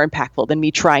going to be more impactful than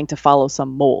me trying to follow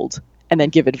some mold and then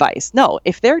give advice. No,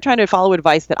 if they're trying to follow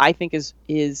advice that I think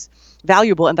is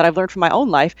valuable and that I've learned from my own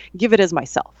life, give it as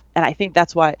myself. And I think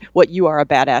that's what You Are a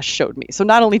Badass showed me. So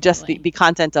not only just the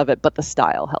content of it, but the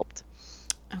style helped.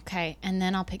 Okay. And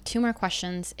then I'll pick two more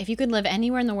questions. If you could live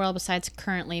anywhere in the world besides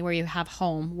currently where you have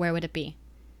home, where would it be?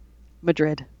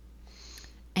 Madrid.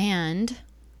 And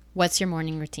what's your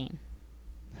morning routine?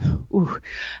 ooh,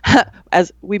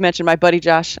 as we mentioned, my buddy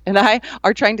Josh and I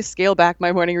are trying to scale back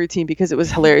my morning routine because it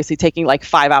was hilariously taking like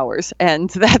 5 hours, and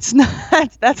that's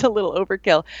a little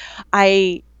overkill.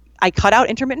 I cut out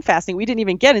intermittent fasting. We didn't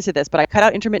even get into this, but I cut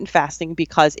out intermittent fasting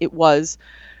because it was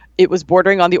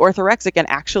bordering on the orthorexic and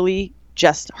actually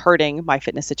just hurting my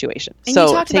fitness situation. And you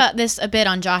talked about this a bit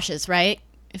on Josh's, right?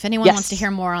 If anyone wants to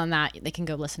hear more on that, they can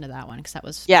go listen to that one, because that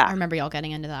was, I remember y'all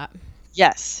getting into that.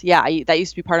 Yes. Yeah. That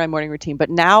used to be part of my morning routine. But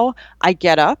now I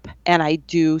get up and I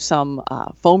do some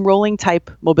foam rolling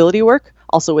type mobility work,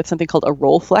 also with something called a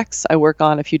roll flex. I work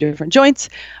on a few different joints,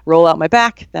 roll out my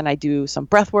back. Then I do some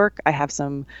breath work. I have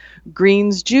some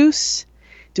greens juice,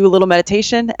 do a little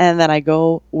meditation, and then I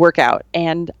go work out.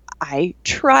 And I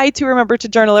try to remember to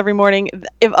journal every morning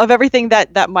of everything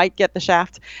that might get the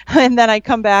shaft. And then I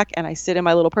come back and I sit in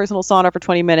my little personal sauna for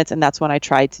 20 minutes. And that's when I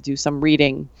try to do some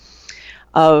reading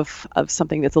of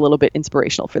something that's a little bit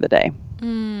inspirational for the day.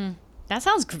 That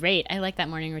sounds great. I like that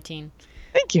morning routine.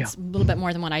 Thank you. It's a little bit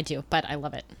more than what I do, but I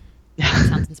love it. It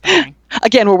sounds inspiring.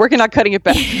 Again, we're working on cutting it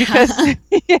back because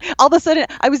all of a sudden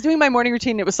I was doing my morning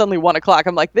routine and it was suddenly 1 o'clock.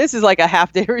 I'm like, this is like a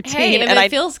half day routine. Hey, and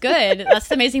it feels good. That's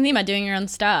the amazing thing about doing your own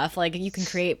stuff. Like, you can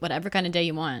create whatever kind of day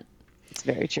you want. It's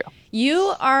very true.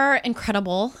 You are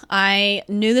incredible. I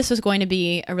knew this was going to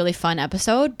be a really fun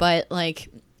episode, but like,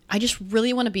 I just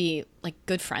really want to be like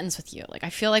good friends with you. Like, I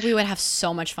feel like we would have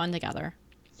so much fun together.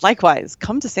 Likewise,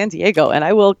 come to San Diego and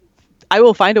I will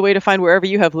find a way to find wherever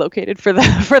you have located for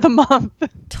the month.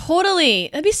 Totally.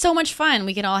 That'd be so much fun.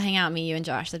 We could all hang out, me, you, and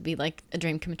Josh. That'd be like a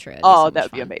dream come true. That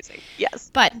would be amazing. Yes.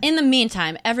 But in the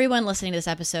meantime, everyone listening to this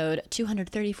episode,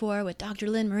 234 with Dr.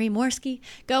 Lynn Marie Morski,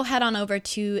 go head on over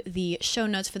to the show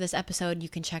notes for this episode. You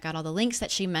can check out all the links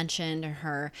that she mentioned,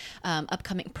 her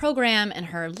upcoming program and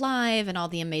her live and all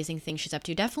the amazing things she's up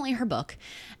to. Definitely her book.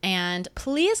 And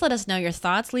please let us know your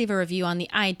thoughts. Leave a review on the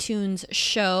iTunes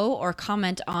show or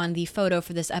comment on the photo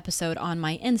for this episode on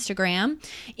my Instagram.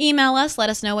 Email us, let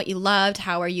us know what you loved.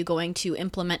 How are you going to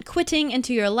implement quitting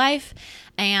into your life?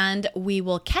 And we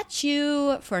will catch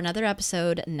you for another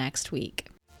episode next week.